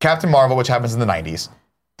Captain Marvel, which happens in the 90s.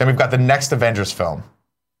 Then we've got the next Avengers film.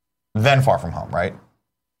 Then Far From Home, right?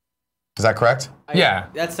 Is that correct? Yeah.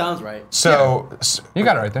 That sounds right. So you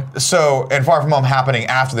got it right there. So, and Far From Home happening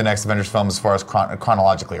after the next Avengers film as far as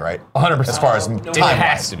chronologically, right? 100%. As far as No, time it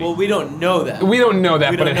has to be. Well, we don't know that. We don't know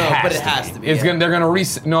that, We but don't it know, has but to it has to be, It's yeah. they're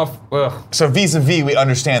gonna So vis-a-vis, we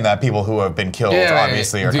understand that people who have been killed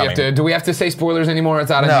obviously are coming. Do we have to say spoilers anymore?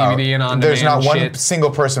 It's out of DVD and on there's demand not one shit. single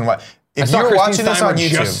person. If saw you're Christine watching this Steimer on YouTube,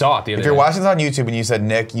 just saw it the other if you're day. watching this on YouTube and you said,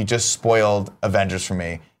 Nick, you just spoiled Avengers for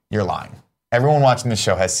me, you're lying. Everyone watching this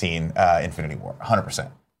show has seen Infinity War,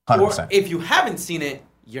 100%. 100%. Or if you haven't seen it,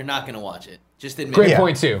 you're not going to watch it. Just admit Great it.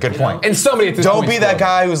 point, too. Good point. And somebody at this Don't point be that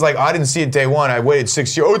guy who's like, I didn't see it day one. I waited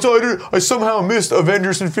 6 years. I somehow missed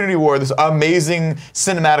Avengers Infinity War, this amazing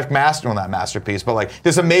cinematic masterpiece, but like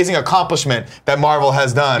this amazing accomplishment that Marvel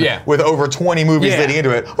has done with over 20 movies leading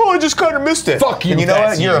into it. Oh, I just kind of missed it. Fuck you, and you know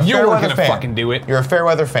what? You're a you fair weren't weather gonna fan. fucking do it. You're a fair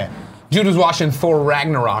weather fan. Dude was watching Thor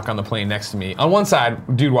Ragnarok on the plane next to me. On one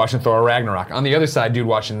side, dude watching Thor Ragnarok. On the other side, dude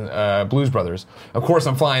watching Blues Brothers. Of course,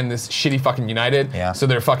 I'm flying this shitty fucking United. Yeah. So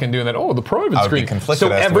they're fucking doing that. Oh, the private I would be screen. conflicted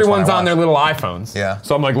So as to which one everyone's I on their watch. little iPhones. Yeah.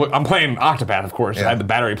 So I'm like, look, I'm playing Octopath, of course. Yeah. I had the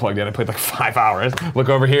battery plugged in. I played like 5 hours. Look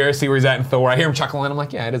over here, see where he's at in Thor. I hear him chuckling. I'm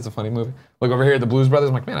like, yeah, it is a funny movie. Look over here at the Blues Brothers.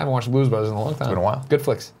 I'm like, man, I haven't watched the Blues Brothers in a long time. It's been a while. Good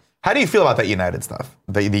flicks. How do you feel about that United stuff?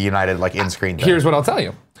 The United like in-screen thing? Here's what I'll tell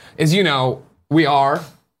you. Is, we are...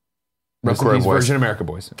 Rest in LaCroix peace, boys. Virgin America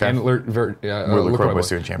boys. Okay. And We're LaCroix boys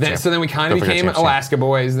doing champ. So then we kind of Don't forget became champ. Alaska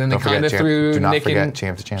boys. Then they Don't forget kind of champ. threw Do not Nick forget and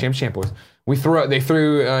champ to champ. boys. They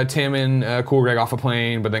threw Tim and Cool Greg off a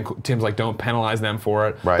plane, but then Tim's like, don't penalize them for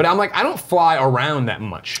it. Right. But I'm like, I don't fly around that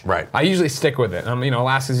much. Right. I usually stick with it.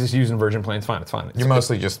 Alaska's just using Virgin planes. Fine, it's fine. You're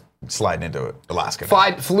mostly just sliding into Alaska.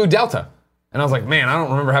 Flew Delta. And I was like, man, I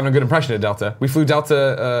don't remember having a good impression of Delta. I flew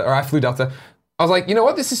Delta. I was like, you know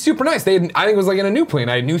what? This is super nice. I think it was like in a new plane.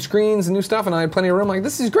 I had new screens and new stuff, and I had plenty of room. Like,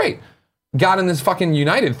 this is great. Got in this fucking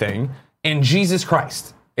United thing, and Jesus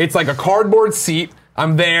Christ. It's like a cardboard seat.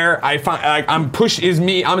 I'm there. I'm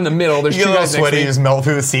in the middle. There's You two get a little guys next to sweaty, me. you just melt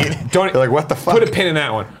through the seat. You're like, what the fuck? Put a pin in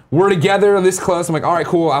that one. We're together this close. I'm like, all right,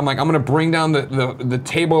 cool. I'm going to bring down the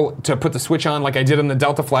table to put the switch on like I did on the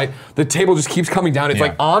Delta flight. The table just keeps coming down. It's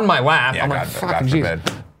like on my lap. Yeah, I'm like, God fucking forbid.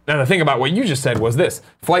 Jesus. Now, the thing about what you just said was this.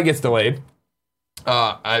 Flight gets delayed.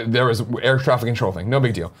 There was air traffic control thing. No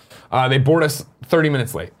big deal. They board us 30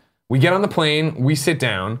 minutes late. We get on the plane. We sit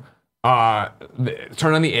down.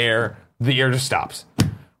 Turn on the air just stops.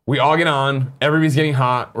 We all get on. Everybody's getting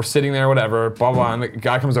hot. We're sitting there, whatever, blah, blah. And the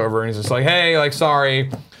guy comes over and he's just like, hey, like,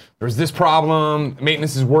 sorry. There's this problem.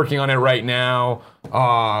 Maintenance is working on it right now.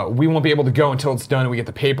 We won't be able to go until it's done and we get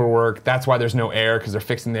the paperwork. That's why there's no air, because they're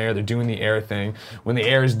fixing the air. They're doing the air thing. When the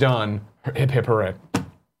air is done, hip, hip, hooray.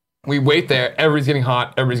 We wait there. Everybody's getting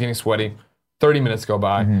hot. Everybody's getting sweaty. 30 minutes go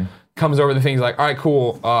by. comes over the thing. He's like, all right,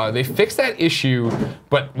 cool. They fixed that issue,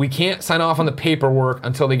 but we can't sign off on the paperwork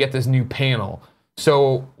until they get this new panel.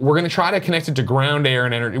 So we're going to try to connect it to ground air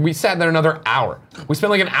and energy. We sat there another hour. We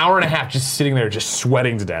spent like an hour and a half just sitting there, just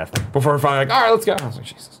sweating to death before we're finally like, all right, let's go. I was like,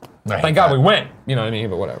 Jesus. Thank God we went. You know what I mean?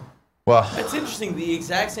 But whatever. Well, it's interesting. The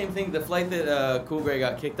exact same thing. The flight that Cool Gray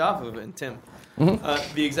got kicked off of, and Tim,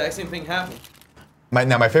 the exact same thing happened.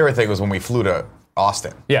 My favorite thing was when we flew to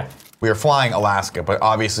Austin. Yeah. We were flying Alaska, but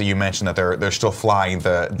obviously you mentioned that they're still flying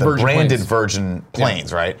the Virgin branded planes. Virgin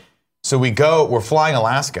planes, right? So we're flying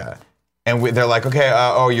Alaska, and they're like, okay,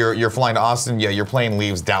 you're flying to Austin. Yeah, your plane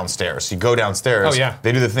leaves downstairs. So you go downstairs. Oh, yeah.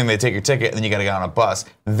 They do the thing. They take your ticket, and then you got to get on a bus.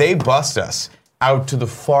 They bust us out to the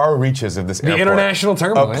far reaches of this airport. The international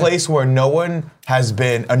terminal. A place where no one has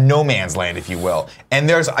been, a no man's land, if you will. And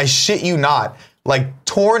there's, I shit you not, like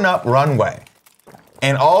torn up runway.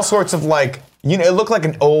 And all sorts of like, it looked like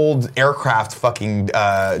an old aircraft fucking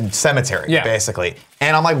cemetery, basically.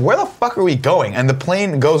 And I'm like, where the fuck are we going? And the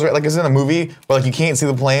plane goes right, like it's in a movie where like you can't see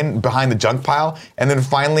the plane behind the junk pile. And then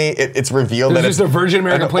finally it's revealed that it's just a Virgin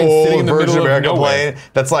American plane old sitting in the Virgin middle American of nowhere. plane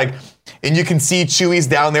that's like, and you can see Chewie's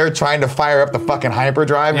down there trying to fire up the fucking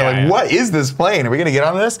hyperdrive. You're like, what is this plane? Are we gonna get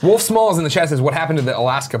on this? Wolf Smalls in the chat says, what happened to the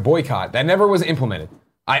Alaska boycott? That never was implemented.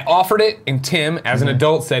 I offered it, and Tim, as an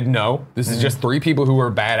adult, said no. This is just 3 people who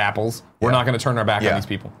were bad apples. We're not going to turn our back on these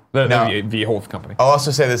people. The whole company. I'll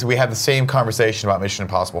also say this: we had the same conversation about Mission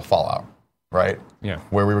Impossible Fallout, right? Yeah.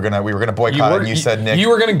 Where we were gonna boycott, and you said, Nick, you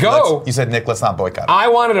were gonna go. You said, Nick, let's not boycott it. I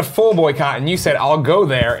wanted a full boycott, and you said, I'll go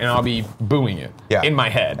there, and I'll be booing it in my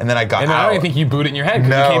head. And then I got and out. I don't even think you booed it in your head,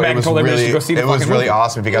 because you came back and told everybody to go see the fucking movie. It was really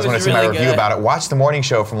awesome. If you guys want to see my really review good. about it, watch the morning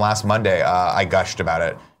show from last Monday. I gushed about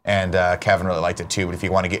it. And Kevin really liked it too. But if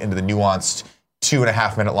you want to get into the nuanced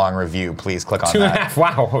 2.5 minute long review, please click on that. 2.5,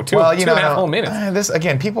 wow. Two and a half whole minutes. This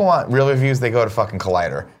again, people want real reviews, they go to fucking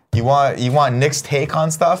Collider. You want Nick's take on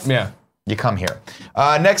stuff? Yeah. You come here.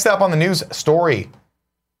 Next up on the news story.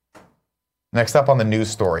 Next up on the news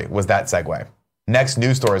story was that segue. Next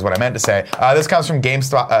news story is what I meant to say. This comes from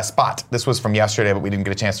GameSpot. This was from yesterday, but we didn't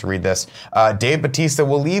get a chance to read this. Dave Bautista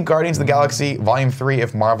will leave Guardians of the Galaxy Volume 3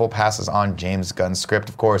 if Marvel passes on James Gunn's script.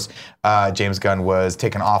 Of course, James Gunn was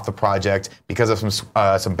taken off the project because of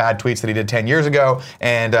some bad tweets that he did 10 years ago,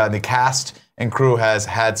 and the cast and crew has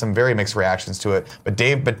had some very mixed reactions to it. But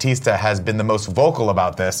Dave Bautista has been the most vocal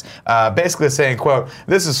about this, basically saying, quote,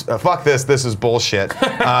 "This is fuck this is bullshit."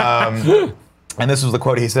 And this was the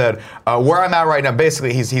quote he said, where I'm at right now,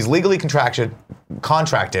 basically, he's legally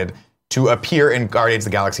contracted to appear in Guardians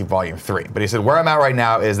of the Galaxy Volume 3. But he said, where I'm at right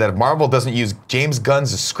now is that if Marvel doesn't use James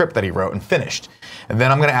Gunn's script that he wrote and finished, and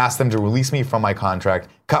then I'm going to ask them to release me from my contract,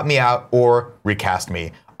 cut me out, or recast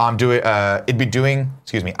me. I'd be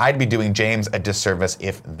doing James a disservice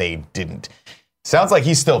if they didn't. Sounds like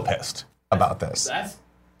he's still pissed about this.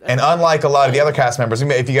 And unlike a lot of the other cast members,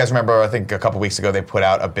 if you guys remember, I think a couple weeks ago they put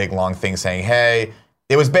out a big long thing saying, hey,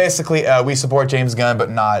 it was basically, we support James Gunn, but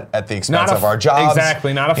not at the expense of our jobs.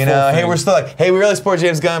 Exactly, not a full hey, thing. we're still like, hey, we really support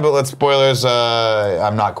James Gunn, but let's spoilers,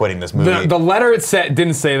 I'm not quitting this movie. The letter it said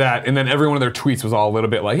didn't say that, and then every one of their tweets was all a little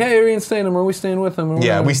bit like, hey, are we staying him? Are we staying with him?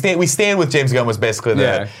 Yeah, we stand with James Gunn was basically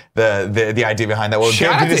the idea behind that. Well,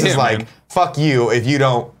 Shout out this to is him, like, man. fuck you, if you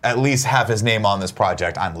don't at least have his name on this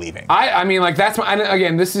project, I'm leaving. I mean, like, that's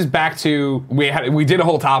again, this is back to, we did a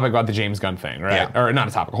whole topic about the James Gunn thing, right? Yeah. Or not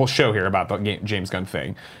a topic, a whole show here about the James Gunn thing.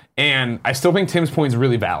 And I still think Tim's point is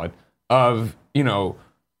really valid of,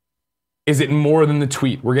 is it more than the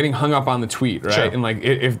tweet? We're getting hung up on the tweet, right? Sure. And like,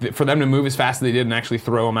 if for them to move as fast as they did and actually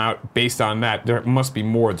throw him out based on that, there must be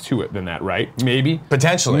more to it than that, right? Maybe.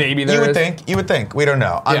 Potentially. Maybe there is. You would think. We don't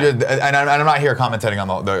know. And I'm not here commentating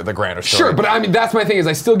on the grander story. Sure, but I mean, that's my thing is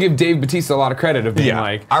I still give Dave Bautista a lot of credit of being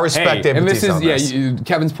like, I respect Dave and Bautista this is, on this.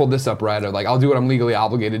 Kevin's pulled this up, right? Of like, I'll do what I'm legally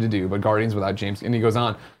obligated to do, but Guardians without James, and he goes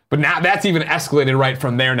on. But now that's even escalated right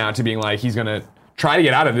from there now to being like, he's going to try to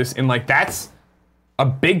get out of this, and like, that's a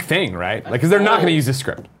big thing, right? Like, because they're not going to use this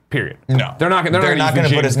script, period. No. They're not going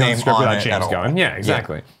to put his name script on without it James at all. Gunn. Yeah,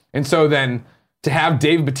 exactly. And so then to have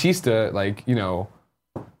Dave Bautista, like,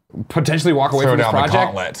 potentially walk away Throw from this down the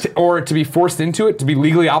project, gauntlet. or to be forced into it, to be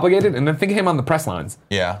legally obligated, and then think of him on the press lines.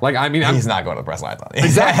 Yeah. Like, I mean, he's not going to the press line.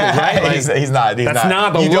 Exactly, right? Like, he's not. that's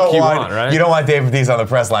not the look you want, right? You don't want Dave Bautista on the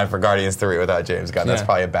press line for Guardians 3 without James Gunn. That's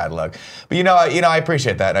probably a bad look. But I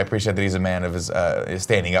appreciate that. I appreciate that he's a man of his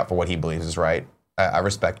standing up for what he believes is right. I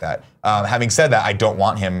respect that. Having said that, I don't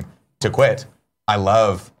want him to quit. I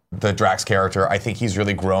love the Drax character. I think he's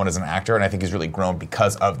really grown as an actor, and I think he's really grown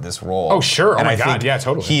because of this role. Oh, sure. And my I God. think Yeah,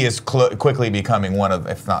 totally. he is quickly becoming one of,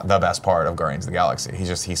 if not the best part of Guardians of the Galaxy.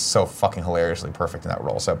 He's so fucking hilariously perfect in that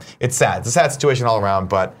role. So it's sad. It's a sad situation all around,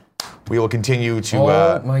 but We will continue to.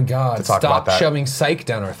 Oh my God! To talk Stop about that. shoving psych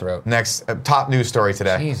down our throat. Next top news story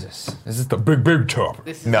today. Jesus, is this the big topic?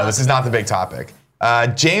 This is not the big topic.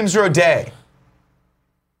 James Roday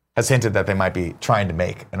has hinted that they might be trying to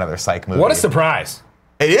make another psych movie. What a surprise!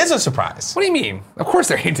 It is a surprise. What do you mean? Of course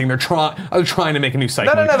they're hinting. They're trying to make a new psych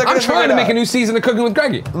No, movie. they're I'm trying to make a new season of Cooking with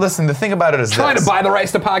Greggy. Listen, the thing about it is Trying to buy the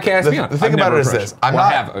rights to podcast. The thing about it is this. I'm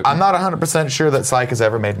not 100% sure that Psych has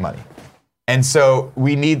ever made money. And so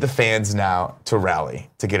we need the fans now to rally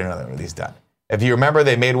to get another one of these done. If you remember,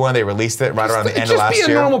 they made one, they released it right around the end of last year. Just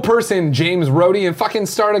be a normal person, James Roday, and fucking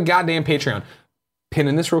start a goddamn Patreon. Pin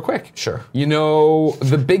in this real quick. Sure. You know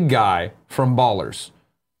the big guy from Ballers.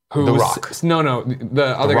 The Rock. No, the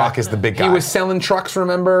other guy. The Rock is the big guy. He was selling trucks,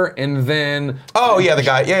 remember? And then... Oh, yeah, the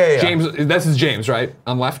guy. Yeah. James, this is James, right?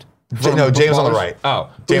 On left? From James on the Ballers? right. Oh.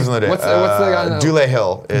 James on the right. What's the guy? Dule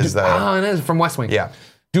Hill is the... Oh, it is from West Wing. Yeah.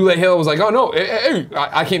 Dule Hill was like, oh, no, hey,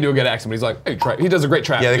 I can't do a good accent, but he's like, hey, he does a great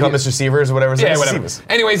trap. Yeah, they call him Mr. Severs or whatever. Yeah, whatever. Severs.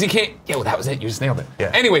 Anyways, he can't... Yeah, well, that was it. You just nailed it.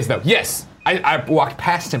 Yeah. Anyways, though, yes. I walked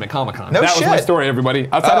past him at Comic-Con. No that shit. was my story, everybody.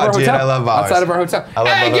 Outside of our dude, hotel. I love Ballers. Outside of our hotel. I love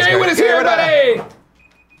Hey, Ballers. Gary, what is here, everybody?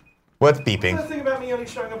 What's beeping? The thing about me only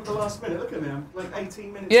showing up at the last minute. Look at me, I'm like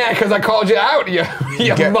 18 minutes. Yeah, because I called you out, you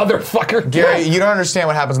motherfucker. Gary, you don't understand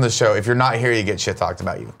what happens on this show. If you're not here, you get shit talked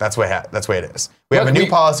about you. That's what it is. We have a new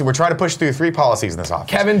policy. We're trying to push through 3 policies in this office.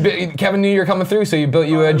 Kevin knew you were coming through, so you built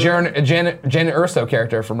you a Janet Urso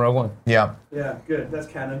character from Rogue One. Yeah. Yeah, good. That's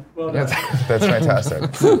canon. Well done. That's fantastic.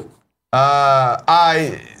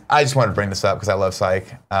 I just wanted to bring this up because I love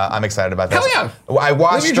Psych. I'm excited about this. Hell yeah. I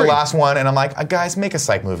watched the last one and I'm like, guys, make a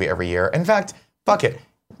Psych movie every year. In fact, fuck it.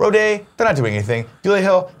 Roday, they're not doing anything. Dule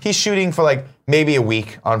Hill, he's shooting for like maybe a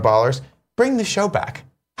week on Ballers. Bring the show back.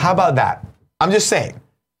 How about that? I'm just saying.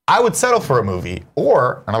 I would settle for a movie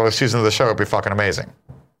or another season of the show would be fucking amazing.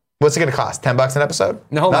 What's it going to cost? $10 an episode?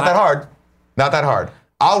 No, not that hard. Not that hard.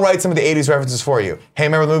 I'll write some of the 80s references for you. Hey,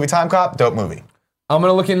 remember the movie Time Cop? Dope movie. I'm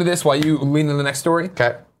going to look into this while you lean into the next story.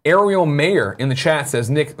 Okay. Ariel Mayer in the chat says,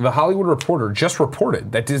 Nick, the Hollywood Reporter just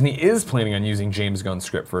reported that Disney is planning on using James Gunn's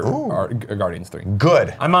script for Guardians 3.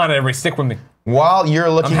 Good. I'm on it, everybody. Stick with me. While you're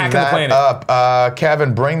looking that up,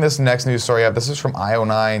 Kevin, bring this next news story up. This is from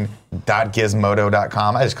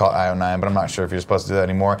io9.gizmodo.com. I just call it io9, but I'm not sure if you're supposed to do that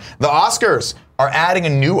anymore. The Oscars are adding a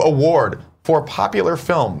new award for popular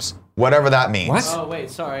films, whatever that means. What? Oh, wait,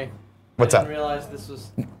 sorry. What's I up? didn't realize this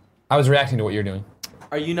was... I was reacting to what you're doing.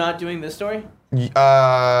 Are you not doing this story? No,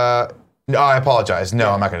 I apologize.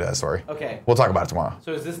 No, I'm not going to do that story. Okay. We'll talk about it tomorrow.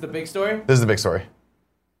 So is this the big story? This is the big story.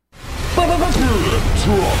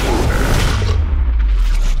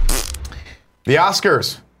 The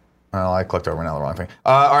Oscars. Oh, I clicked over now the wrong thing.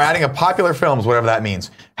 Are adding a popular films, whatever that means.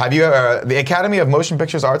 Have you? The Academy of Motion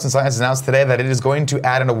Pictures Arts and Sciences announced today that it is going to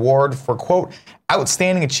add an award for, quote,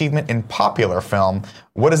 outstanding achievement in popular film.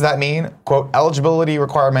 What does that mean? Quote, eligibility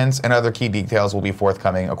requirements and other key details will be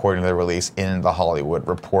forthcoming according to the release in The Hollywood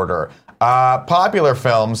Reporter. Popular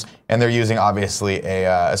films, and they're using obviously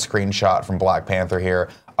a screenshot from Black Panther here,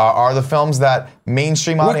 are the films that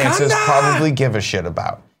mainstream audiences probably give a shit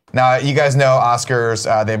about. Now, you guys know Oscars,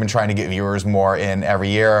 they've been trying to get viewers more in every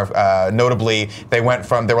year. Notably, they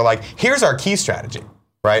were like, here's our key strategy,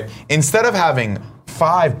 right? Instead of having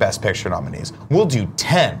 5 Best Picture nominees, we'll do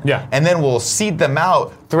 10. Yeah. And then we'll seed them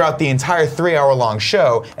out throughout the entire 3-hour-long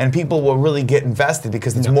show, and people will really get invested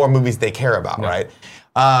because it's more movies they care about, right?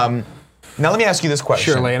 Now, let me ask you this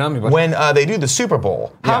question. Sure, lay it on me, buddy. When they do the Super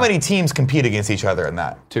Bowl, how many teams compete against each other in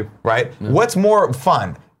that? 2. Right? What's more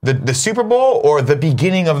fun? The Super Bowl or the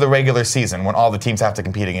beginning of the regular season when all the teams have to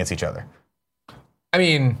compete against each other? I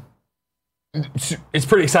mean, it's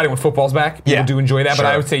pretty exciting when football's back. People do enjoy that, but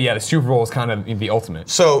I would say, the Super Bowl is kind of the ultimate.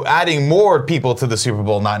 So adding more people to the Super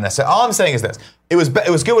Bowl, not necessarily. All I'm saying is this. It was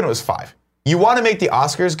good when it was 5. You want to make the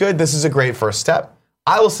Oscars good, this is a great first step.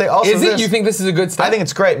 I will say also Is it? You think this is a good step? I think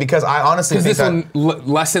it's great because I honestly think this one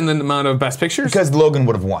lessen the amount of Best Pictures? Because Logan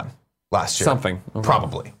would have won last year. Something. Okay.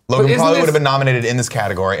 Probably. Logan probably would have been nominated in this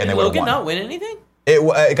category and they would have Logan won. not win anything?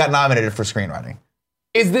 It got nominated for screenwriting.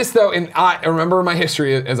 Is this, though, and I remember my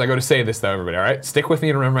history as I go to say this, though, everybody, all right? Stick with me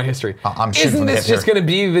and remember my history. I'm shooting Isn't this just going to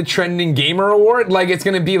be the Trending Gamer Award? Like, it's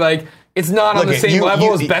going to be like, it's not on the same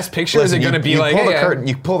level as Best Picture? Listen, is it going to be like,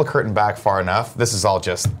 you pull the curtain back far enough, this is all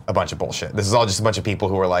just a bunch of bullshit. This is all just a bunch of people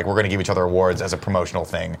who are like, we're going to give each other awards as a promotional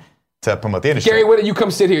thing to promote the industry. Gary, what, you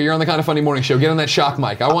come sit here. You're on the Kind of Funny Morning Show. Get on that shock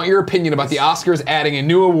mic. I want your opinion about the Oscars adding a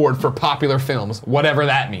new award for popular films, whatever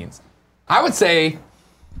that means. I would say,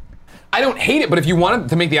 I don't hate it, but if you wanted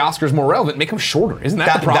to make the Oscars more relevant, make them shorter. Isn't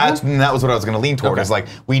that the problem? That was what I was going to lean toward. Okay. Is like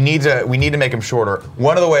we need to make them shorter.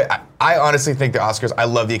 One of the way I honestly think the Oscars. I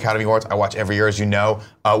love the Academy Awards. I watch every year, as you know.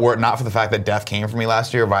 Were it not for the fact that death came for me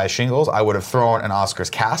last year via shingles, I would have thrown an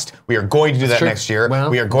Oscars cast. We are going to do that next year. Well,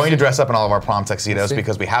 we are going to dress up in all of our prom tuxedos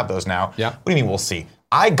because we have those now. Yeah. What do you mean we'll see?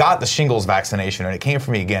 I got the shingles vaccination and it came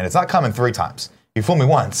for me again. It's not coming 3 times. You fool me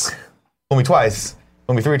once, fool me twice,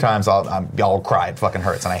 fool me 3 times. Y'all cry. It fucking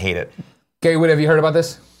hurts and I hate it. Gary Wood, have you heard about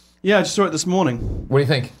this? Yeah, I just saw it this morning. What do you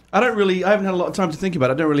think? I haven't had a lot of time to think about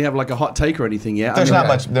it. I don't really have like a hot take or anything yet. There's there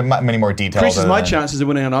are many more details. Increases my chances of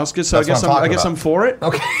winning an Oscar, so I guess I'm for it.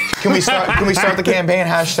 Okay. Can we start the campaign?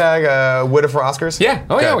 Hashtag Widow for Oscars? Yeah.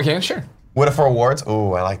 Oh, yeah, we can. Sure. Widow for awards?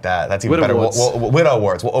 Ooh, I like that. That's even Widow better. awards. Widow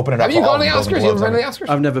awards. We'll open it up. Have you gone to the Oscars? You ever been to the Oscars?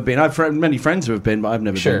 I've never been. I've many friends who have been, but I've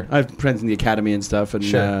never been. I have friends in the Academy and stuff.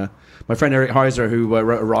 And my friend Eric Heiser, who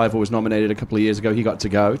wrote Arrival, was nominated a couple of years ago. He got to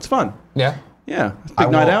go. It's fun. Yeah. Yeah.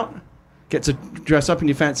 Big night out. Get to dress up in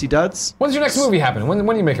your fancy duds. When's your next movie happen? When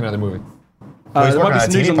do you make another movie? He's There might working be on a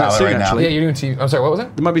some news TV on that pilot soon, right now. actually. Yeah, you're doing TV. I'm sorry, what was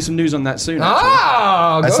it? There might be some news on that soon, actually.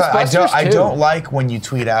 Ah, Ghostbusters I 2. don't like when you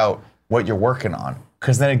tweet out what you're working on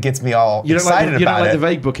because then it gets me all excited about it. You don't like the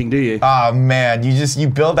vague booking, do you? Oh man, you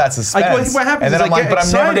build that suspense. What happens and then is I'm I like, get but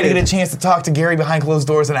I'm never gonna excited. get a chance to talk to Gary behind closed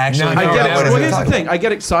doors and actually. No, figure I get out it. what Well, is here's the talking thing. I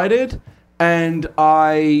get excited, and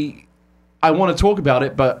I want to talk about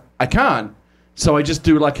it, but I can't. So I just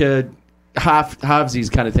do like a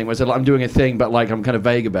halvesies kind of thing, where it's like I'm doing a thing, but like I'm kind of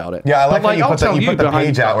vague about it. Yeah, I like but, how you I'll put the- tell you put the behind-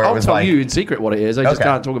 page out where it I'll was tell like- you in secret what it is. I just Okay.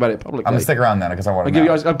 can't talk about it publicly. I'm gonna stick around then because I want to I'll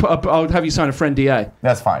give know. you guys. I'll have you sign a friend DA.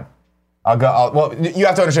 That's fine. Well, you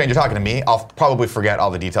have to understand. You're talking to me. I'll probably forget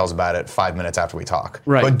all the details about it 5 minutes after we talk.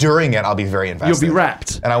 Right. But during it, I'll be very invested. You'll be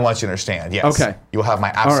wrapped. And I want you to understand. Yes. Okay. You'll have my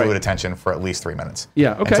absolute right. attention for at least 3 minutes.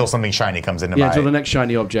 Yeah, okay. Until something shiny comes into Yeah, my. until the next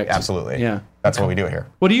shiny object. Absolutely. Yeah. That's what we do here.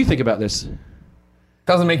 What do you think about this?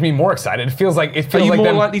 Doesn't make me more excited. It feels like Are you more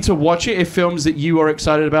them- likely to watch it if films that you are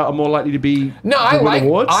excited about are more likely to be No, to win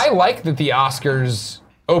awards? I like that the Oscars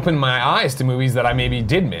open my eyes to movies that I maybe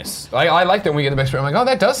did miss. I like that when we get the best. I'm like, oh,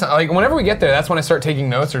 that does sound like. Whenever we get there, that's when I start taking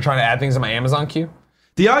notes or trying to add things in my Amazon queue.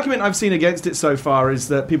 The argument I've seen against it so far is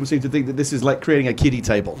that people seem to think that this is like creating a kiddie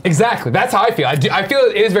table. Exactly. That's how I feel. I feel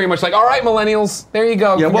it is very much like, all right, millennials, there you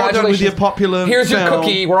go. Yeah, well done with Congratulations. your popular Here's your film.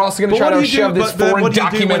 cookie. We're also going to But try what to do you shove do- this but then foreign what do you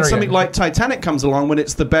do documentary. when something like Titanic comes along when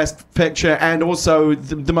it's the best picture and also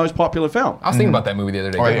the most popular film? I was thinking about that movie the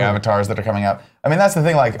other day. Or Good the movie. avatars that are coming out. I mean, that's the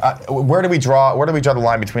thing. Like, where do we draw the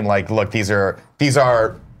line between like, look, these are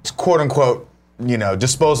quote unquote,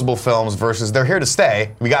 disposable films versus they're here to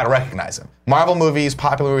stay. We got to recognize them. Marvel movies,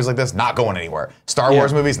 popular movies like this, not going anywhere. Star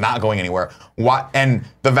Wars movies, not going anywhere. And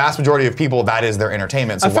the vast majority of people, that is their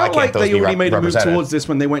entertainment. So I why felt can't like those they be already made a move represented? towards this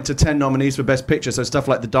when they went to 10 nominees for Best Picture, so stuff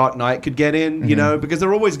like The Dark Knight could get in, because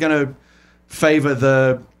they're always going to favor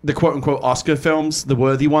the quote-unquote Oscar films, the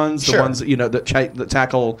worthy ones, the ones that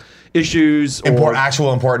tackle issues or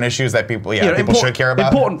actual important issues that people should care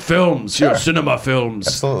about. important films, cinema films,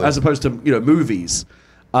 Absolutely. as opposed to movies.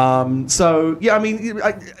 So yeah, I mean,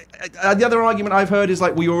 the other argument I've heard is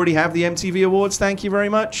like we already have the MTV Awards. Thank you very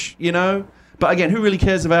much. But again, who really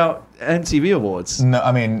cares about MTV Awards? No,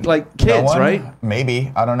 I mean, like kids, no one? right?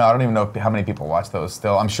 Maybe. I don't know. I don't even know how many people watch those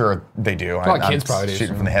still. I'm sure they do. Kids probably do.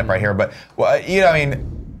 Shooting from the hip right here, but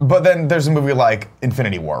but then there's a movie like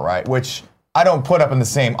Infinity War, right? Which I don't put up in the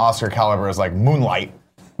same Oscar caliber as like Moonlight,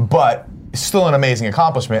 but still an amazing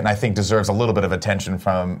accomplishment, and I think deserves a little bit of attention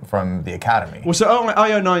from the Academy. Well, so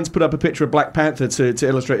IO9's put up a picture of Black Panther to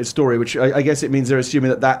illustrate its story, which I guess it means they're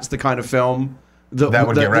assuming that that's the kind of film that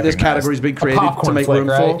would get this recognized. category's been created popcorn to make flick, room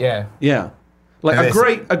right? for. Yeah. Yeah. Like And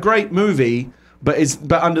a great movie, but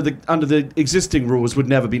under the existing rules would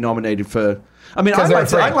never be nominated for. I mean,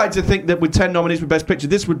 I'd like to think that with 10 nominees for Best Picture,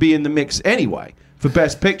 this would be in the mix anyway for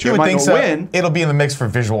Best Picture. You It would might think not so. win. It'll be in the mix for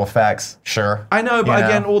visual effects, sure. I know, but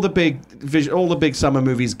again, all the big summer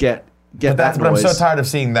movies get But that I'm noise. so tired of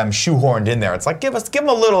seeing them shoehorned in there. It's like give them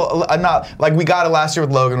a nod. Like we got it last year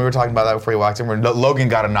with Logan. We were talking about that before you walked in. Where Logan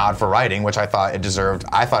got a nod for writing, which I thought it deserved.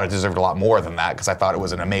 I thought it deserved a lot more than that because I thought it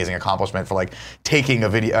was an amazing accomplishment for like taking a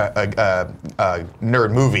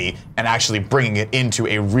nerd movie and actually bringing it into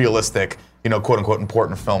a realistic, quote unquote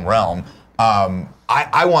important film realm.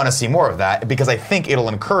 I want to see more of that because I think it'll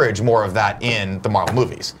encourage more of that in the Marvel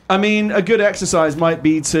movies. I mean, a good exercise might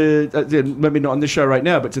be to maybe not on this show right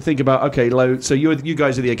now, but to think about so you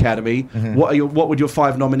guys are the Academy. Mm-hmm. what would your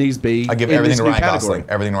 5 nominees be? I give in everything this to new Ryan category? Gosling.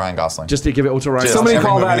 Everything to Ryan Gosling. Just to give it all to Ryan. Just Gosling. Somebody every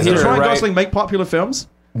call movie that is here, Does Ryan right? Gosling make popular films?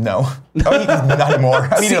 No. Not anymore.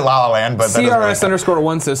 I needed La La Land, but that doesn't really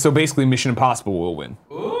CRS_1 says, so basically Mission Impossible will win.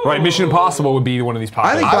 Ooh. Right, Mission Impossible would be one of these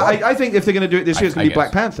popular. I think if they're going to do it this year, it's going to be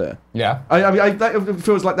Black Panther. Yeah. That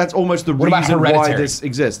feels like that's almost the reason why this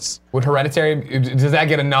exists. Would Hereditary, does that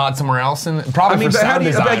get a nod somewhere else? Probably for sound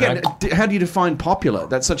design. How do you define popular?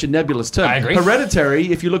 That's such a nebulous term. I agree.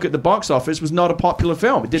 Hereditary, if you look at the box office, was not a popular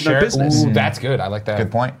film. It did no business. Ooh, that's good. I like that.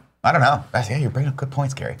 Good point. I don't know. You're bringing up good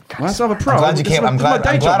points, Gary. Well, that's not a pro. I'm glad you came. I'm glad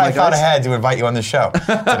I thought ahead to invite you on the show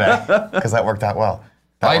today because that worked out well.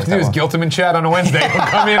 All you have to do is guilt him in chat on a Wednesday. He'll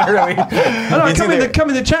come in early. I come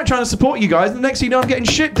in the chat trying to support you guys. The next thing you know, I'm getting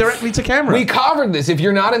shit directly to camera. We covered this. If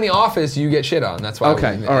you're not in the office, you get shit on. That's why.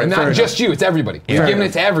 Okay, all right. And not just you. It's everybody. He's giving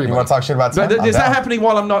it to everybody. You want to talk shit about Tim? Is that happening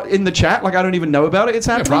while I'm not in the chat? Like I don't even know about it. It's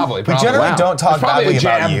happening. Yeah, probably. We generally don't talk badly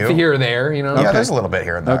about you. Here or there. You know. Yeah, there's a little bit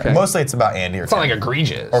here and there. Okay. Mostly it's about Andy or it's not like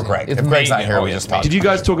egregious. Or Greg. If Greg's not here, we just talk. Did you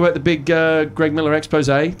guys talk about the big Greg Miller expose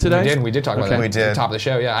today? We did talk about that. We did. At the top of the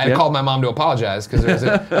show. Yeah, I had called my mom to apologize because there was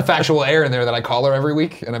a factual error in there that I call her every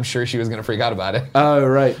week, and I'm sure she was going to freak out about it. Oh,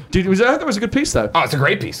 right. Dude, that was a good piece, though. Oh, it's a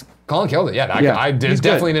great piece. Colin killed it. Yeah, I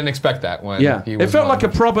definitely didn't expect that when he was it felt like a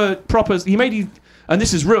proper, he made you, and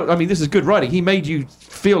this is real, I mean, this is good writing, he made you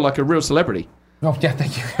feel like a real celebrity. Oh, yeah,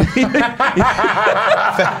 thank you.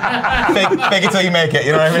 Fake it till you make it,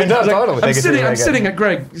 you know what I mean? No, totally. I'm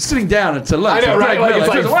sitting down to lunch. I know, right? Like, it's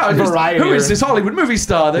like variety. Who is this Hollywood movie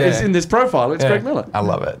star that is in this profile? It's Greg Miller. I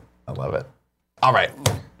love it. All right.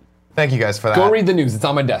 Thank you guys for that. Go read the news. It's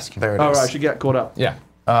on my desk. There it is. All right, I should get caught up. Yeah.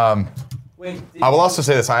 I will also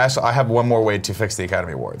say this. I have one more way to fix the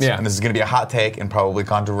Academy Awards. Yeah. And this is going to be a hot take and probably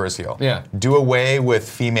controversial. Yeah. Do away with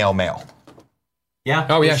female male. Yeah.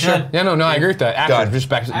 Oh, yeah, sure. Yeah, no, I agree with that. Actor, just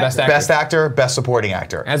best actor. Best actor, best supporting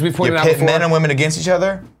actor. As we pointed out pit before. men and women against each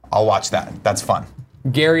other, I'll watch that. That's fun.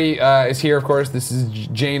 Gary is here, of course. This is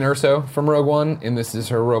Jane Erso from Rogue One, and this is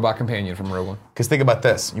her robot companion from Rogue One. Because think about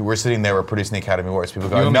this. You were sitting there, we're producing the Academy Awards. People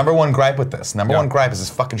go, number one gripe with this. Number one gripe is this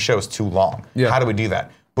fucking show is too long. Yeah. How do we do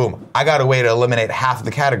that? Boom. I got a way to eliminate half of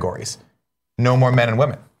the categories. No more men and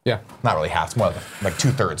women. Yeah. Not really half. It's more like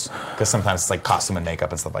 2/3. Because sometimes it's like costume and makeup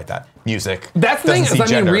and stuff like that. Music. That's the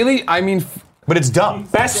thing. But it's dumb.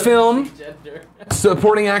 Best film,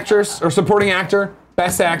 supporting actress, or supporting actor,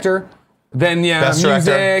 best actor. Then best music,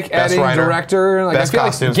 director, best editing, writer, director. Like, best I feel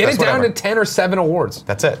costumes, get best it down whatever. to 10 or 7 awards.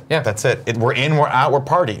 That's it. Yeah. That's it. We're in, we're out, we're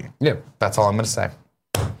partying. Yeah. That's all I'm going to say.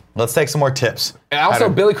 Let's take some more tips. And also,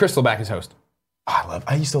 Billy Crystal back as host. I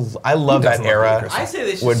love that era I say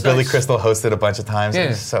they should when start Billy Crystal hosted a bunch of times. Yeah. It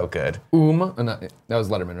was so good. That was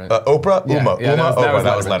Letterman, right? Oprah? Yeah, Uma? yeah, Oprah,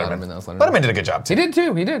 that was Letterman. That was Letterman. Letterman did a good job, too. He did,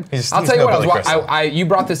 too. He did. I'll he's tell you no what, Billy Crystal. you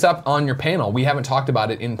brought this up on your panel. We haven't talked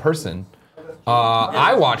about it in person.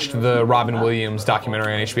 I watched the Robin Williams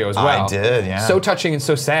documentary on HBO as well. I did, yeah. So touching and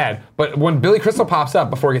so sad. But when Billy Crystal pops up,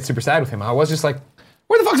 before I get super sad with him, I was just like,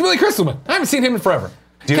 where the fuck's Billy Crystal been? I haven't seen him in forever.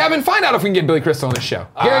 Kevin, find out if we can get Billy Crystal on this show.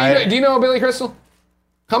 Gary, do you know Billy Crystal?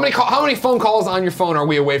 How many phone calls on your phone are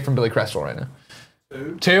we away from Billy Crystal right now?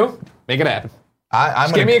 2? Make it happen.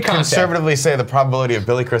 I'm going to conservatively say the probability of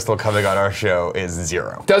Billy Crystal coming on our show is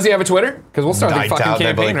 0. Does he have a Twitter? Because we'll start the fucking campaign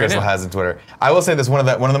that Billy right Crystal now. has a Twitter. I will say this: one of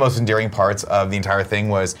the most endearing parts of the entire thing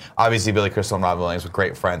was obviously Billy Crystal and Robin Williams were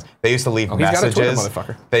great friends. They used to leave messages he's got a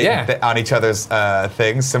Twitter, motherfucker. on each other's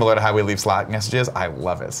things, similar to how we leave Slack messages. I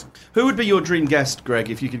love it. Who would be your dream guest, Greg,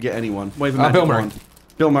 if you could get anyone? Wave a magic Bill Murray. wand.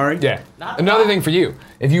 Bill Murray? Yeah. Another thing for you.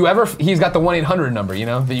 If you ever, he's got the 1-800 number,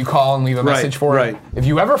 that you call and leave a message for. Right. If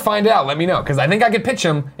you ever find out, let me know. Because I think I could pitch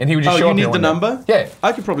him and he would just show you up need here the one day. number? Yeah.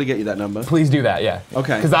 I could probably get you that number. Please do that, yeah.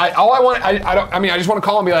 Okay. Because I just want to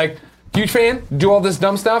call and be like, huge fan, do all this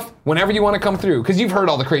dumb stuff whenever you want to come through. Because you've heard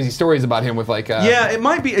all the crazy stories about him with like... yeah, it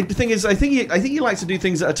might be. The thing is, I think he likes to do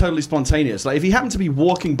things that are totally spontaneous. Like if he happened to be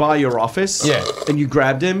walking by your office and you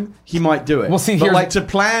grabbed him, he might do it. Well, see, but like to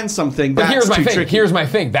plan something, but that's too tricky. Here's my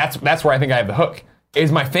thing. That's where I think I have the hook.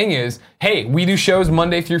 My thing is, hey, we do shows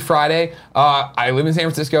Monday through Friday. I live in San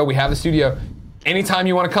Francisco. We have the studio. Anytime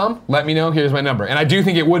you want to come, let me know. Here's my number. And I do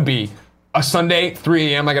think it would be a Sunday,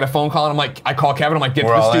 3 a.m. I get a phone call and I'm like, I call Kevin. I'm like, get to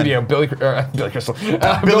the studio. Billy Crystal.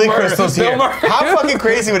 Billy Crystal's here. How fucking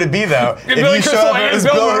crazy would it be though if Billy you show Crystal up and as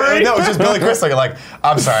Bill Murray? No, it's just Billy Crystal. You're like,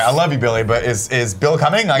 I'm sorry, I love you, Billy, but is Bill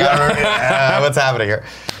coming? What's happening here?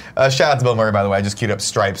 Shout out to Bill Murray, by the way. I just queued up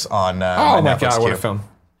Stripes on oh my Netflix God, queue. what a film.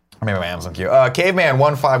 Maybe my Amazon queue.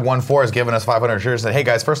 Caveman1514 has given us 500 shares. Said, hey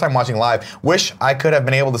guys, first time watching live. Wish I could have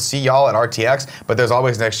been able to see y'all at RTX, but there's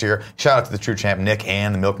always next year. Shout out to the true champ Nick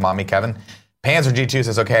and the Milk Mommy Kevin. Panzer G2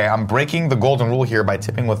 says, okay, I'm breaking the golden rule here by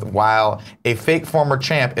tipping with while a fake former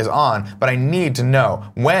champ is on, but I need to know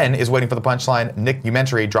when is Waiting for the Punchline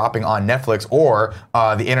documentary dropping on Netflix or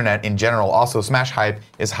the internet in general. Also, Smash hype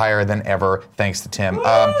is higher than ever, thanks to Tim.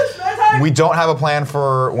 We don't have a plan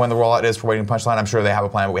for when the rollout is for Waiting for the Punchline. I'm sure they have a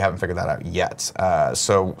plan, but we haven't figured that out yet.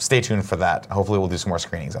 So stay tuned for that. Hopefully we'll do some more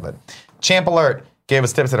screenings of it. Champ Alert gave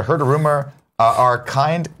us tips that I heard a rumor. Our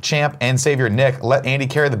kind champ and savior Nick let Andy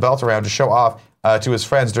carry the belt around to show off to his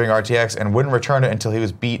friends during RTX and wouldn't return it until he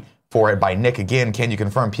was beat for it by Nick again. Can you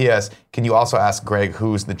confirm? P.S. Can you also ask Greg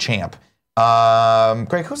who's the champ?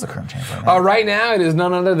 Greg, who's the current champ right now? Right now, it is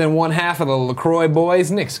none other than one half of the LaCroix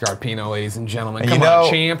boys, Nick Scarpino, ladies and gentlemen. Come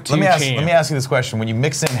on, champ to champ. Let me ask you this question. When you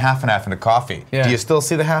mix in half and half into coffee, do you still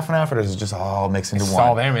see the half and half, or does it just all mix into one? It's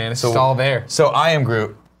all there, man. It's all there. So I am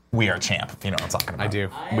Groot. We are champ. You know what I'm talking about. I do.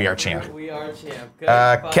 We are champ. We are champ.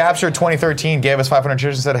 Capture 2013 gave us 500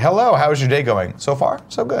 cheers and said, hello, how is your day going? So far,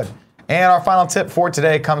 so good. And our final tip for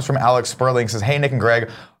today comes from Alex Sperling. Says, hey, Nick and Greg,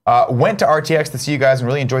 went to RTX to see you guys and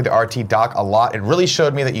really enjoyed the RT doc a lot. It really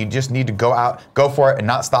showed me that you just need to go for it and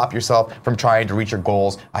not stop yourself from trying to reach your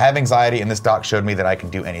goals. I have anxiety, and this doc showed me that I can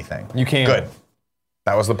do anything. You can. Good.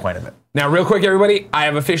 That was the point of it. Now, real quick, everybody, I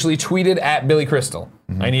have officially tweeted at Billy Crystal.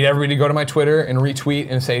 I need everybody to go to my Twitter and retweet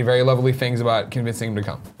and say very lovely things about convincing him to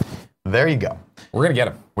come. There you go. We're going to get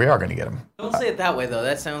him. We are going to get him. Don't say it that way, though.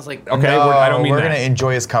 That sounds like... Okay, No, I don't mean we're that. going to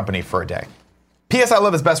enjoy his company for a day. P.S. I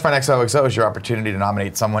love his best friend XOXO is your opportunity to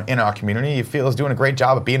nominate someone in our community you feel is doing a great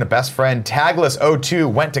job of being a best friend.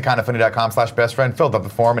 Tagless02 went to kindafunny.com/bestfriend, filled up the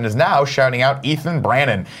form, and is now shouting out Ethan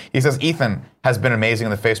Brannon. He says, Ethan has been amazing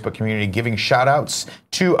in the Facebook community, giving shout outs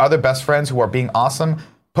to other best friends who are being awesome,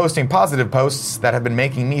 posting positive posts that have been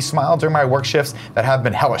making me smile during my work shifts that have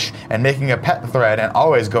been hellish, and making a pet thread and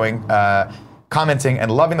always going, commenting and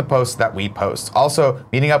loving the posts that we post. Also,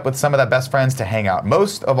 meeting up with some of the best friends to hang out.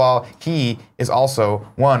 Most of all, he is also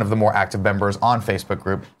one of the more active members on Facebook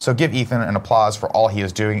group. So give Ethan an applause for all he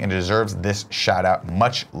is doing and deserves this shout out.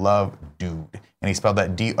 Much love, dude. And he spelled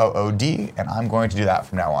that D-O-O-D, and I'm going to do that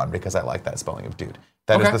from now on because I like that spelling of dude.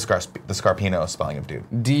 That is the Scarpino spelling of dude.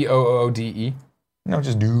 D-O-O-D-E? No,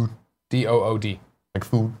 just dude. D-O-O-D. Like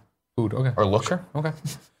food. Food, okay. Or look. Sure, okay.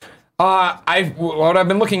 What I've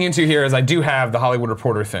been looking into here is I do have the Hollywood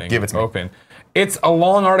Reporter thing. Give it to me. Open. It's a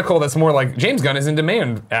long article that's more like James Gunn is in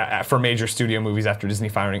demand for major studio movies after Disney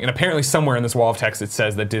firing. And apparently somewhere in this wall of text it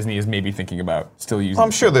says that Disney is maybe thinking about still using I'm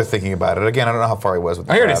sure they're thinking about it. Again, I don't know how far he was with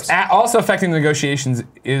the Here it is. Also affecting the negotiations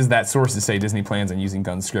is that sources say Disney plans on using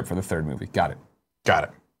Gunn's script for the third movie. Got it. Got it.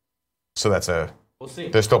 So that's We'll see.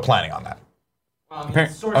 they're still planning on that.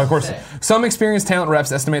 Of course. Some experienced talent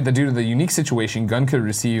reps estimate that due to the unique situation, Gunn could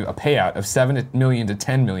receive a payout of $7 million to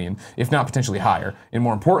 $10 million, if not potentially higher. And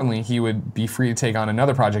more importantly, he would be free to take on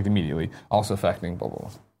another project immediately, also affecting blah, blah,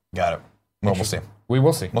 blah. Got it. Well, we'll see. We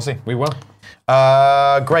will see. We'll see. We will.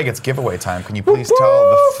 Greg, it's giveaway time. Can you please tell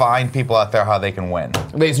the fine people out there how they can win?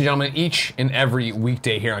 Ladies and gentlemen, each and every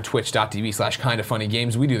weekday here on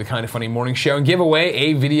twitch.tv/kindafunnygames, we do the Kinda Funny Morning Show and give away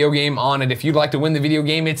a video game on it. If you'd like to win the video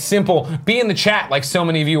game, it's simple. Be in the chat like so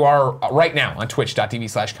many of you are right now on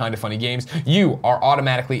twitch.tv/kindafunnygames. You are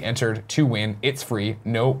automatically entered to win. It's free.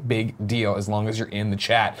 No big deal as long as you're in the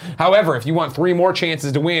chat. However, if you want 3 more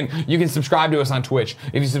chances to win, you can subscribe to us on Twitch.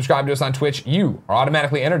 If you subscribe to us on Twitch, you are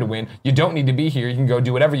automatically entered to win. You don't need to be here. You can go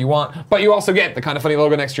do whatever you want, but you also get the Kinda Funny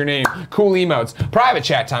logo next to your name, cool emotes, private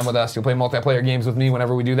chat time with us. You'll play multiplayer games with me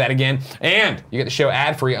whenever we do that again, and you get the show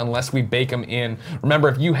ad-free unless we bake them in. Remember,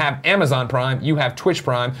 if you have Amazon Prime, you have Twitch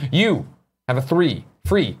Prime, you have a free.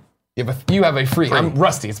 You have a free. I'm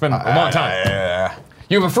rusty. It's been a long time.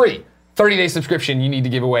 You have a free 30-day subscription you need to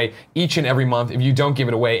give away each and every month. If you don't give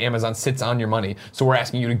it away, Amazon sits on your money. So we're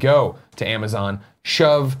asking you to go to Amazon,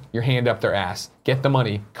 shove your hand up their ass, get the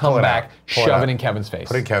money, come back, shove it in Kevin's face.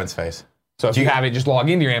 Put it in Kevin's face. So if you have it, just log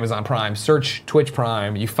into your Amazon Prime, search Twitch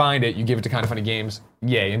Prime, you find it, you give it to Kinda Funny Games,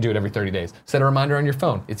 yay, and do it every 30 days. Set a reminder on your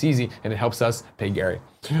phone. It's easy, and it helps us pay Gary.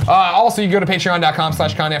 Also, you go to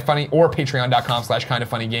patreon.com/kindafunny or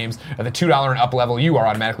patreon.com/kindafunnygames. At the $2 and up level, you are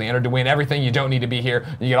automatically entered to win everything. You don't need to be here.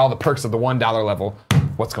 You get all the perks of the $1 level.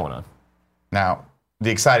 What's going on? Now, the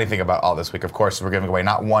exciting thing about all this week, of course, is we're giving away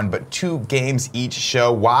not 1, but 2 games each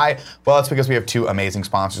show. Why? Well, it's because we have 2 amazing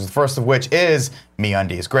sponsors, the first of which is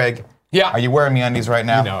MeUndies. Greg, yeah, are you wearing MeUndies right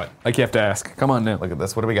now? You know it. Like you have to ask. Come on now. Look at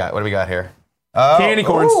this. What do we got? What do we got here? Candy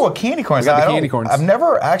corns. Ooh, candy corns. We got the I don't- candy corns. I've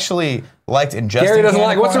never actually liked ingesting Gary doesn't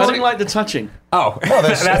candy like- what's I the corns. don't like the touching. Oh, No,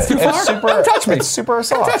 that's too far. It's super, Don't touch me. It's super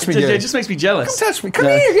soft. touch me, It Gary. just makes me jealous. Touch me. Come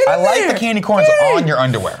here. Get I in like there. the candy corns Yay. on your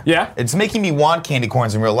underwear. Yeah? It's making me want candy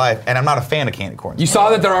corns in real life, and I'm not a fan of candy corns. You saw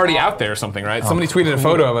that they're already out there or something, right? Somebody tweeted a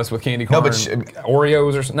photo of us with candy corn. No, but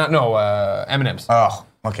Oreos or something. M&M's. Oh,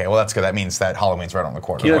 okay. Well, that's good. That means that Halloween's right on the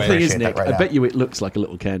corner. You know, I the thing is, appreciate Nick, that right I now. bet you it looks like a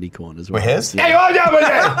little candy corn as well. With his? Hey, oh, yeah,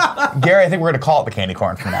 but Gary, I think we're going to call it the candy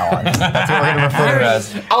corn from now on. That's what we're going to refer to it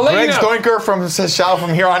as. I'll let you Greg know. Stoinker shall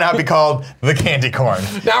from here on out be called the candy corn.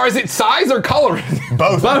 Now, is it size or color?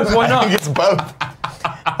 Both. Both, why not? I think it's both.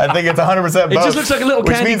 I think it's 100% both. It just looks like a little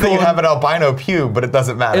Which candy means that you corn. have an albino pube, but it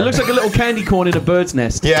doesn't matter. It looks like a little candy corn in a bird's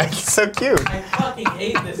nest. Yeah, it's so cute. I fucking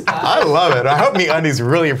hate this guy. I love it. I hope MeUndies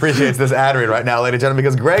really appreciates this ad read right now, ladies and gentlemen,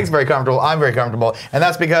 because Greg's very comfortable, I'm very comfortable, and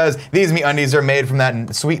that's because these MeUndies are made from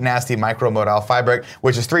that sweet, nasty micromodal fabric,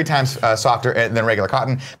 which is 3 times softer than regular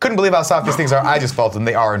cotton. Couldn't believe how soft these things are. I just felt them.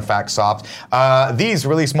 They are, in fact, soft. These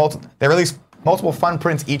release multiple fun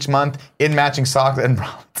prints each month in matching socks and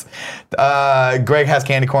bras. Greg has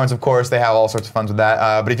candy corns, of course. They have all sorts of fun with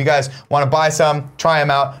that. But if you guys want to buy some, try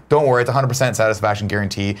them out. Don't worry, it's 100% satisfaction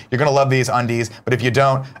guarantee. You're going to love these undies, but if you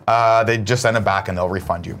don't, they just send them back and they'll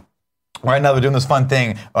refund you. Right now, they're doing this fun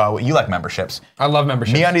thing. You like memberships. I love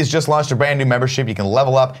memberships. MeUndies just launched a brand new membership. You can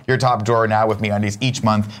level up your top drawer now with MeUndies each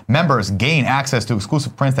month. Members gain access to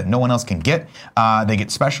exclusive prints that no one else can get. They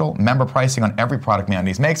get special member pricing on every product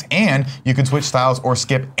MeUndies makes, and you can switch styles or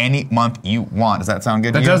skip any month you want. Does that sound good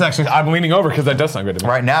to That you? does actually. I'm leaning over because that does sound good to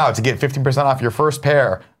me. Right now, to get 15% off your first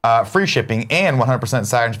pair, free shipping, and 100%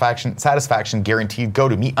 satisfaction guaranteed, go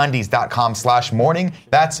to MeUndies.com/morning.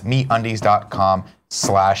 That's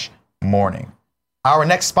MeUndies.com/morning. Our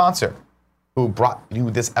next sponsor, who brought you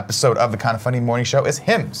this episode of the Kind of Funny Morning Show, is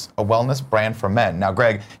Hims, a wellness brand for men. Now,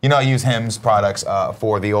 Greg, you know I use Hims products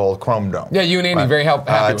for the old Chrome Dome. Yeah, you and Andy very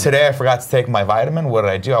happy with Today I forgot to take my vitamin. What did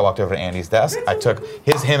I do? I walked over to Andy's desk. I took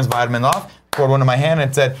his Hims vitamin off, poured one in my hand, and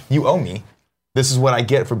it said, "You owe me. This is what I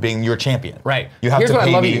get for being your champion. Right. You have Here's to what I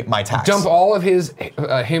pay love me you. my tax." Dump all of his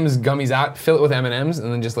Hims gummies out, fill it with M&Ms,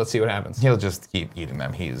 and then just let's see what happens. He'll just keep eating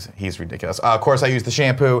them. He's ridiculous. Of course, I use the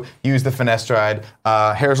shampoo, use the finasteride.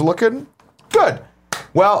 Hair's looking good.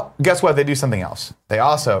 Well, guess what? They do something else. They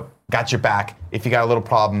also got your back if you got a little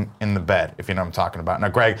problem in the bed, if you know what I'm talking about. Now,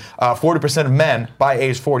 Greg, 40% of men by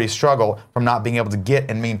age 40 struggle from not being able to get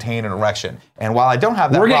and maintain an erection. And while I don't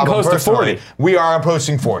have that We're getting problem close to personally, 40. we are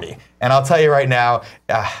approaching 40. And I'll tell you right now,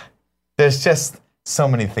 there's just so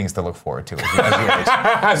many things to look forward to as you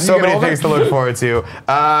age. So get many older? things to look forward to.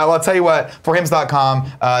 Well, I'll tell you what, for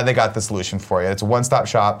Hims.com, they got the solution for you. It's a one-stop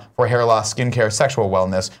shop for hair loss, skincare, sexual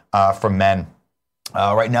wellness for men.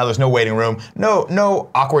 Right now, there's no waiting room, no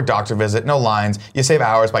awkward doctor visit, no lines. You save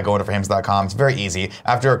hours by going to Hims.com. It's very easy.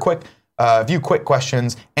 After a few quick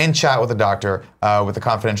questions and chat with the doctor with a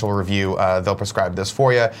confidential review, they'll prescribe this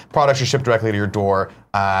for you. Products are shipped directly to your door.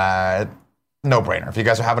 No-brainer. If you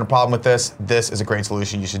guys are having a problem with this, this is a great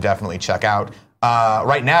solution you should definitely check out.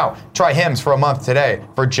 Right now, try Hims for a month today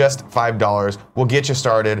for just $5. We'll get you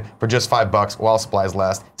started for just $5 while supplies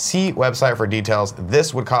last. See website for details.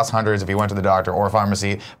 This would cost hundreds if you went to the doctor or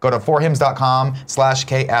pharmacy. Go to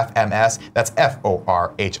forhims.com/KFMS. That's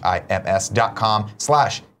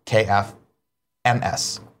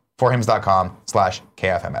FORHIMS.com/KFMS.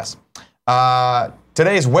 Forhims.com/KFMS.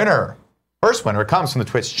 Today's winner. First winner comes from the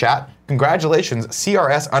Twitch chat. Congratulations,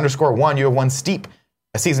 CRS_1. You have won Steep,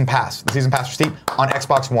 a season pass. The season pass for Steep on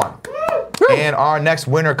Xbox One. And our next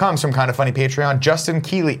winner comes from Kind of Funny Patreon, Justin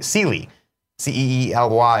Seeley, Ceely. You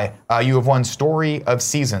have won Story of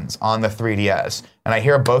Seasons on the 3DS. And I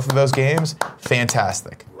hear both of those games,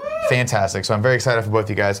 fantastic. Fantastic. So I'm very excited for both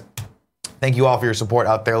you guys. Thank you all for your support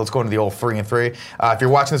out there. Let's go into the old 3 and 3. If you're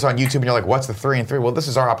watching this on YouTube and you're like, what's the 3 and 3? Well, this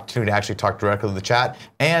is our opportunity to actually talk directly to the chat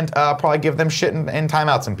and probably give them shit and time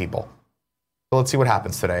out some people. So let's see what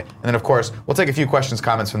happens today. And then, of course, we'll take a few questions,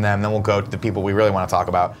 comments from them. Then we'll go to the people we really want to talk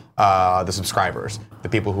about, the subscribers, the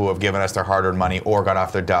people who have given us their hard-earned money or got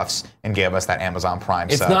off their duffs and gave us that Amazon Prime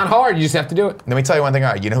It's sub. not hard. You just have to do it. Let me tell you one thing.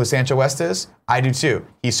 All right, you know who Sancho West is? I do too.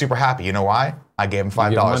 He's super happy. You know why? I gave him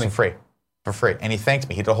 $5 money. for free. For free. And he thanked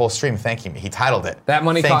me. He did a whole stream thanking me. He titled it. That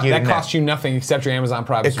money Thank you to that Nick. costs you nothing except your Amazon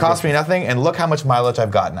Prime. It cost me nothing, and look how much mileage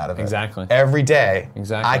I've gotten out of it. Exactly. Every day,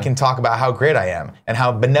 Exactly. I can talk about how great I am, and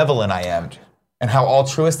how benevolent I am, and how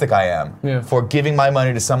altruistic I am for giving my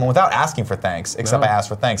money to someone without asking for thanks, except I ask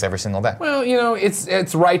for thanks every single day. Well, you know,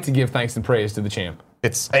 it's right to give thanks and praise to the champ.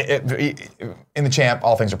 In the champ,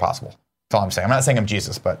 all things are possible. That's all I'm saying. I'm not saying I'm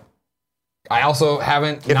Jesus, but I also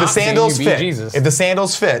haven't. if not the sandals seen you be fit, Jesus. if the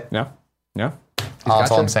sandals fit, no. that's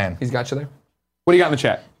all I'm saying. He's got you there. What do you got in the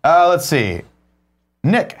chat? Let's see.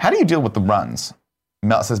 Nick, how do you deal with the runs?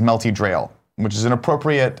 It says Melty Drail, which is an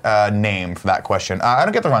appropriate name for that question. I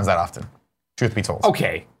don't get the runs that often, truth be told.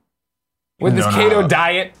 Okay. With this keto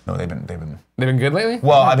diet. No, they've been good lately?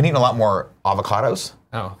 Well, I've been eating a lot more avocados.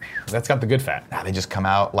 Oh, that's got the good fat. Nah, they just come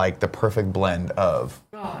out like the perfect blend of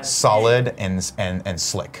solid and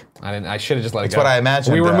slick. I should have just let it go. It's what I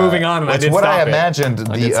imagined. We were moving on, and I did It's what stop I it. imagined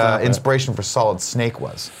I did stop the it. inspiration for Solid Snake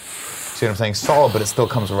was. See what I'm saying? Solid, but it still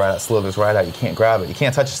comes right out, slithers right out. You can't grab it. You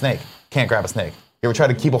can't touch a snake. Can't grab a snake. You ever try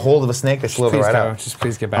to keep a hold of a snake? They slither Please right go. out. Just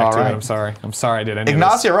please get back to it. I'm sorry. I'm sorry I did any of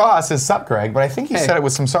Ignacio Rojas says, sup, Greg, but I think he Hey. said it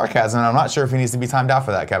with some sarcasm, and I'm not sure if he needs to be timed out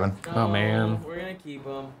for that, Kevin. Oh, man. We're gonna keep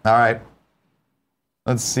them. All right.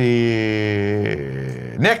 Let's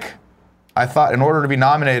see. Nick, I thought in order to be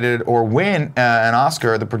nominated or win an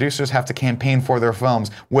Oscar, the producers have to campaign for their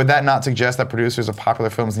films. Would that not suggest that producers of popular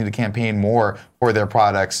films need to campaign more for their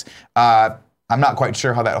products? I'm not quite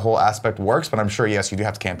sure how that whole aspect works, but I'm sure, yes, you do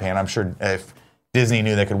have to campaign. I'm sure if Disney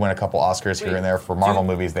knew they could win a couple Oscars here and there for Marvel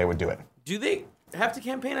movies, they would do it. Do they have to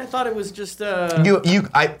campaign? I thought it was just. A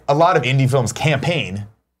lot of indie films campaign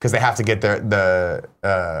because they have to get the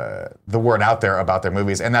word out there about their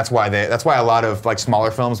movies, and that's why a lot of like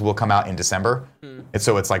smaller films will come out in December, and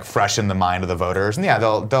so it's like fresh in the mind of the voters. And yeah,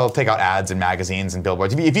 they'll take out ads in magazines and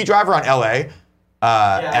billboards. If you drive around LA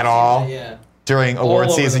at all. Yeah. During award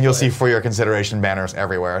over season, the you'll see place. for your consideration banners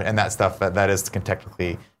everywhere, and that stuff that is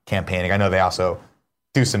technically campaigning. I know they also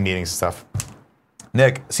do some meetings and stuff.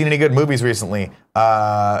 Nick, seen any good movies recently?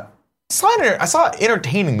 I saw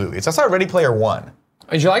entertaining movies. I saw Ready Player One,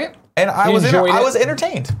 Did you like it? and I You was enjoyed it?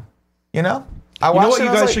 entertained. You know, I You know watched what it you and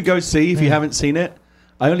I was guys like, should go see if you haven't seen it?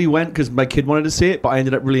 I only went because my kid wanted to see it, but I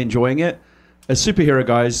ended up really enjoying it. As superhero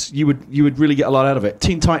guys, you would really get a lot out of it.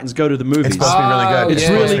 Teen Titans Go to the movies. It's supposed to be really good. It's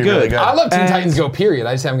supposed to really be good. I love Teen And- Titans Go, period.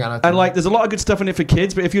 I just haven't gotten out to And like, there's a lot of good stuff in it for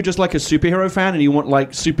kids. But if you're just like a superhero fan and you want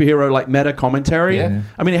like superhero like meta commentary, Yeah.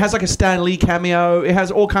 I mean, it has like a Stan Lee cameo. It has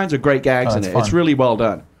all kinds of great gags in it's it. fun. It's really well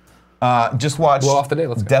done. Just watched Blow off the day,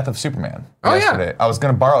 let's go. Death of Superman Oh, yeah. yesterday. I was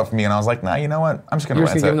going to borrow it from you, and I was like, nah, you know what? I'm just going to You're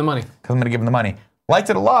rent just it. gonna give him the money. Because I'm going to give him the money. Liked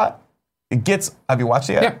it a lot. Have you watched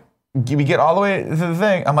it yet? Yeah. We get all the way to the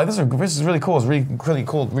thing. I'm like, this is really cool. It's really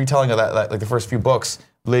cool retelling of that, like the first few books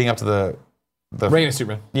leading up to the Reign of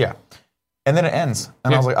Superman. Yeah. And then it ends.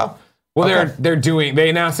 And I was like, oh. Well, okay. they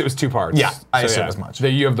announced it was 2 parts. Yeah, I assumed as much.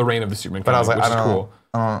 You have the Reign of the Superman. But I was like, which I don't is know.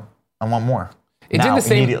 cool. I want more. It now, did the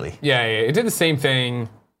same immediately. Yeah, it did the same thing.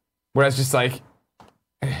 Where I was just like,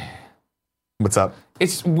 What's up?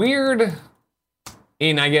 it's weird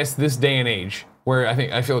in, I guess, this day and age where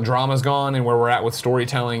I feel drama's gone and where we're at with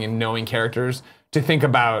storytelling and knowing characters to think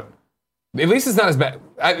about. At least it's not as bad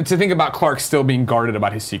to think about Clark still being guarded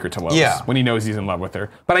about his secret to Lois when he knows he's in love with her.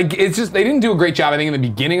 But it's just they didn't do a great job. I think in the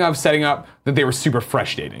beginning of setting up that they were super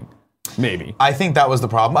fresh dating. Maybe. I think that was the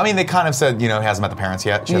problem. I mean, they kind of said, he hasn't met the parents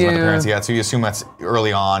yet. She hasn't met the parents yet, so you assume that's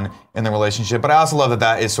early on in the relationship. But I also love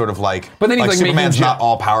that is sort of like, but then he's like Superman's making not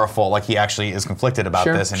all powerful. Like he actually is conflicted about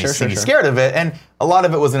this, and he's sure. scared of it. And a lot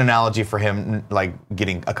of it was an analogy for him, like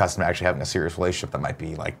getting accustomed to actually having a serious relationship that might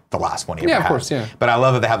be like the last one he ever of has. course, yeah. But I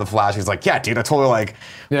love that they have the flash. He's like, yeah, dude, I told her right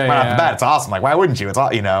off the bat, it's awesome. Like, why wouldn't you? It's all,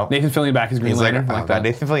 Nathan Fillion back as Green He's Lantern. like, oh God,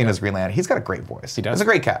 Nathan Fillion is Green Lantern. He's got a great voice. He does. It's a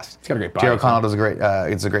great cast. He's got a great body. Jerry O'Connell does a great.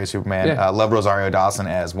 It's a great Superman. Yeah. Love Rosario Dawson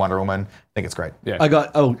as Wonder Woman. I think it's great. Yeah. I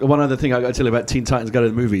got one other thing I got to tell you about Teen Titans Go to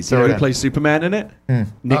the movies. You know who plays Superman in it?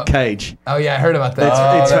 Nick Cage. Oh yeah, I heard about that. It's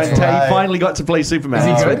that's fantastic. right. He finally got to play Superman.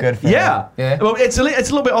 Is he good? Good for him. Yeah. Yeah. Well, it's a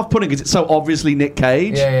little bit off-putting because it's so obviously Nick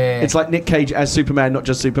Cage. Yeah. It's like Nick Cage as Superman, not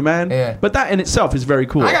just Superman. Yeah. But that in itself is very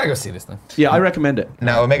cool. I gotta go see this thing. Yeah, I recommend it.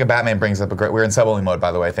 Now, Omega Batman brings up a great. We're in sub-only mode,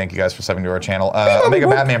 by the way. Thank you guys for subbing to our channel. Omega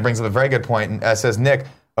Batman brings up a very good point and says, Nick,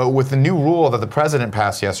 with the new rule that the president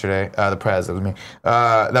passed yesterday,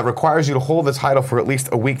 that requires you to hold the title for at least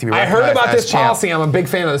a week to be I recognized heard about as this champ, policy. I'm a big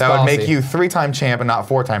fan of this that policy. would make you 3-time champ and not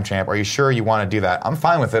 4-time champ. Are you sure you want to do that? I'm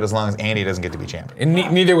fine with it as long as Andy doesn't get to be champ. And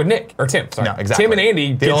neither would Nick or Tim. Sorry. No, exactly. Tim and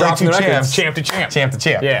Andy The get only dropped from two the records, champs. champ to champ. Champ to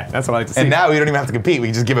champ. Yeah, that's what I like to see. And now we don't even have to compete. We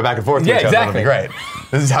can just give it back and forth to Yeah, each other. exactly. That'll be great.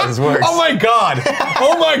 This is how this works. Oh my god!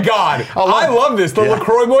 Oh my god! I love this. The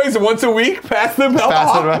LaCroix boys once a week pass the belt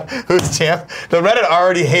off. Who's champ? The Reddit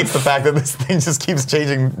already hates the fact that this thing just keeps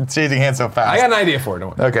changing hands so fast. I got an idea for it.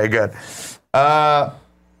 Don't worry. Okay, good.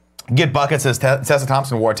 Get Bucket says Tessa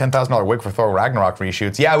Thompson wore a $10,000 wig for Thor Ragnarok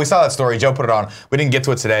reshoots. Yeah, we saw that story. Joe put it on. We didn't get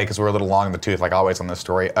to it today because we're a little long in the tooth, like always on this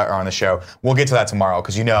story or on the show. We'll get to that tomorrow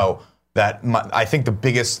because that I think the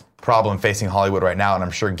biggest problem facing Hollywood right now, and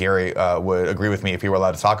I'm sure Gary would agree with me if he were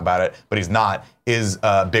allowed to talk about it, but he's not, is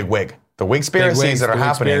big wig. The wigspiracies that are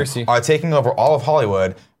happening are taking over all of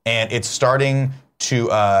Hollywood, and it's starting to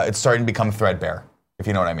it's starting to become threadbare, if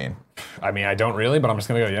you know what I mean. I mean, I don't really, but I'm just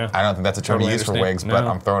gonna go. Yeah. I don't think that's a term Totally to use for understand. wigs, but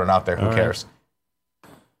No. I'm throwing it out there. Who All cares?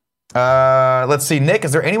 Let's see, Nick.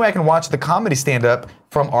 Is there any way I can watch the comedy stand-up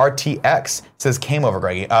from RTX? It says came over,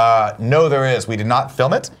 Greggy. No, there is. We did not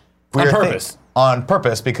film it. On purpose. On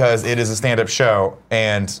purpose, because it is a stand-up show,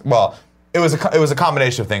 and well, it was a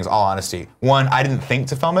combination of things. All honesty, one, I didn't think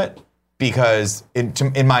to film it because,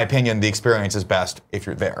 in my opinion, the experience is best if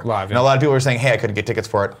you're there. Live, and a lot of people are saying, "Hey, I couldn't get tickets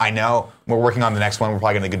for it." I know we're working on the next one. We're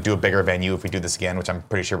probably going to do a bigger venue if we do this again, which I'm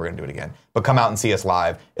pretty sure we're going to do it again. But come out and see us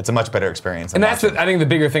live. It's a much better experience. And that's I think the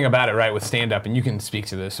bigger thing about it, right, with stand-up, and you can speak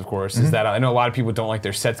to this, of course, is that I know a lot of people don't like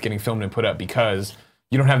their sets getting filmed and put up because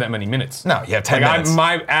you don't have that many minutes. No, you have 10 minutes.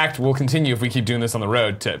 My act will continue if we keep doing this on the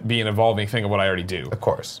road to be an evolving thing of what I already do. Of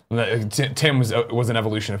course. Tim was an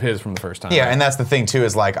evolution of his from the first time. Yeah, right? and that's the thing too.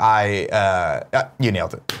 Is like you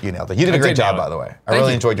nailed it. You nailed it. You did a great job, by the way. I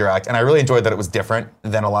really enjoyed your act, and I really enjoyed that it was different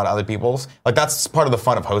than a lot of other people's. Like that's part of the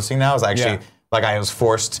fun of hosting now. Is actually like I was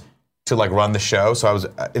forced to like run the show, so I was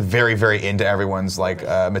very, very into everyone's like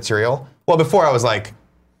material. Well, before I was like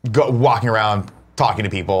walking around talking to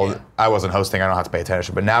people. Yeah. I wasn't hosting. I don't have to pay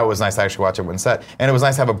attention. But now it was nice to actually watch everyone's set, and it was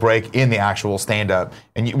nice to have a break in the actual stand-up.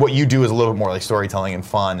 And what you do is a little bit more like storytelling and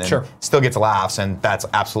fun, and still gets laughs, and that's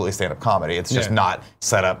absolutely stand-up comedy. It's just not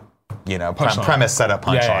set up, premise, set up,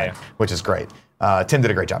 punchline, which is great. Tim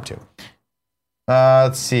did a great job too.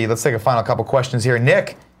 Let's see. Let's take a final couple questions here.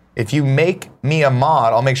 Nick, if you make me a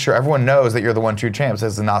mod, I'll make sure everyone knows that you're the one true champ,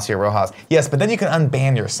 says Ignacio Rojas. Yes, but then you can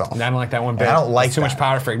unban yourself. I don't like that one bit. I don't like too much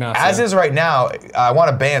power for Ignacio. As is right now, I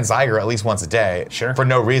want to ban Zyger at least once a day for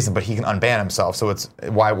no reason, but he can unban himself, so it's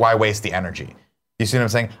why waste the energy? You see what I'm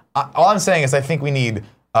saying? All I'm saying is I think we need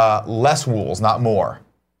less rules, not more,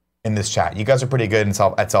 in this chat. You guys are pretty good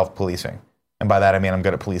at self-policing. And by that I mean I'm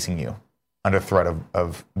good at policing you under threat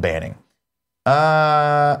of banning. All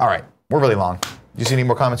right, we're really long. Do you see any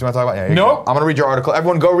more comments you want to talk about? Yeah, nope. I'm going to read your article.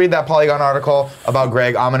 Everyone go read that Polygon article about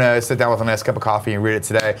Greg. I'm going to sit down with a nice cup of coffee and read it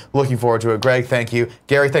today. Looking forward to it. Greg, thank you.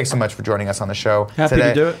 Gary, thanks so much for joining us on the show Happy today.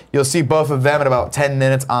 to do it. You'll see both of them in about 10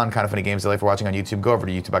 minutes on Kind of Funny Games Daily. If you're watching on YouTube, go over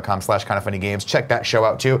to youtube.com/kindoffunnygames. Check that show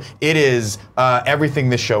out too. It is everything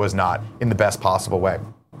this show is not in the best possible way.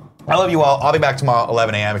 I love you all. I'll be back tomorrow at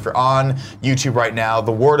 11 a.m. If you're on YouTube right now,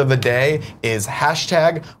 the word of the day is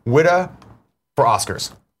 #WITA for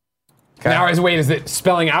Oscars. Okay. Now, is it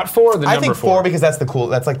spelling out 4 or the number 4? I think 4 because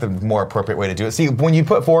that's like the more appropriate way to do it. See, when you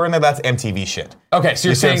put 4 in there, that's MTV shit. Okay, so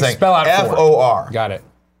you're saying spell out 4. FOR. Got it.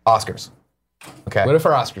 Oscars. Okay. WITA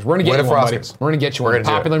for Oscars. We're gonna get you one, buddy. We're gonna get you one.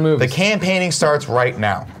 Popular movie. The campaigning starts right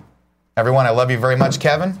now. Everyone, I love you very much,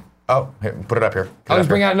 Kevin. Oh, here, put it up here. Let's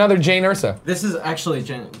bring out another Jane Ursa. This is actually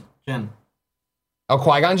Jen. Oh,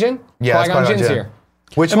 Qui-Gon Jinn? Yeah, Qui-Gon Jinn's here.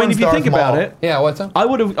 Which I mean, if you think about it, yeah, what's up?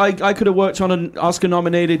 I could have worked on an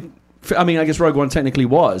Oscar-nominated. I mean, I guess Rogue One technically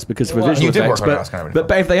was because for visual effects, but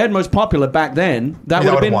if they had most popular back then, that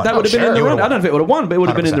would have been in the running. I don't know if it would have won, but it would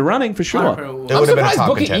have been in the running for sure. I'm surprised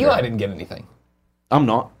Booker Eli didn't get anything. I'm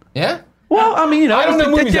not. Yeah. Well, I mean, I don't know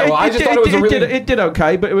movies that well. I just thought it was a really... It did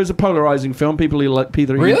okay, but it was a polarizing film. People either loved it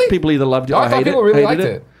or hated it. I thought people really liked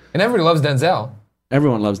it. And everybody loves Denzel.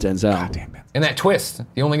 Everyone loves Denzel. God damn it. And that twist.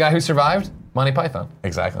 The only guy who survived? Monty Python.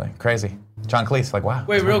 Exactly. Crazy. John Cleese, like, wow.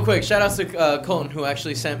 Wait, real quick. Shout out to Colton, who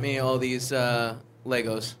actually sent me all these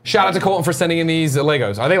Legos. Shout out to Colton for sending in these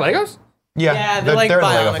Legos. Are they Legos? Yeah, they're like in the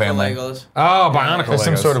Bionicle Lego family. Legos. Oh, Bionicle There's Legos.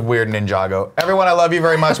 some sort of weird Ninjago. Everyone, I love you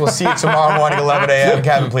very much. We'll see you tomorrow morning, 11 a.m.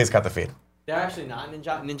 Kevin, please cut the feed. They're actually not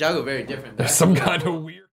Ninjago. Very different. There's some kind of weird...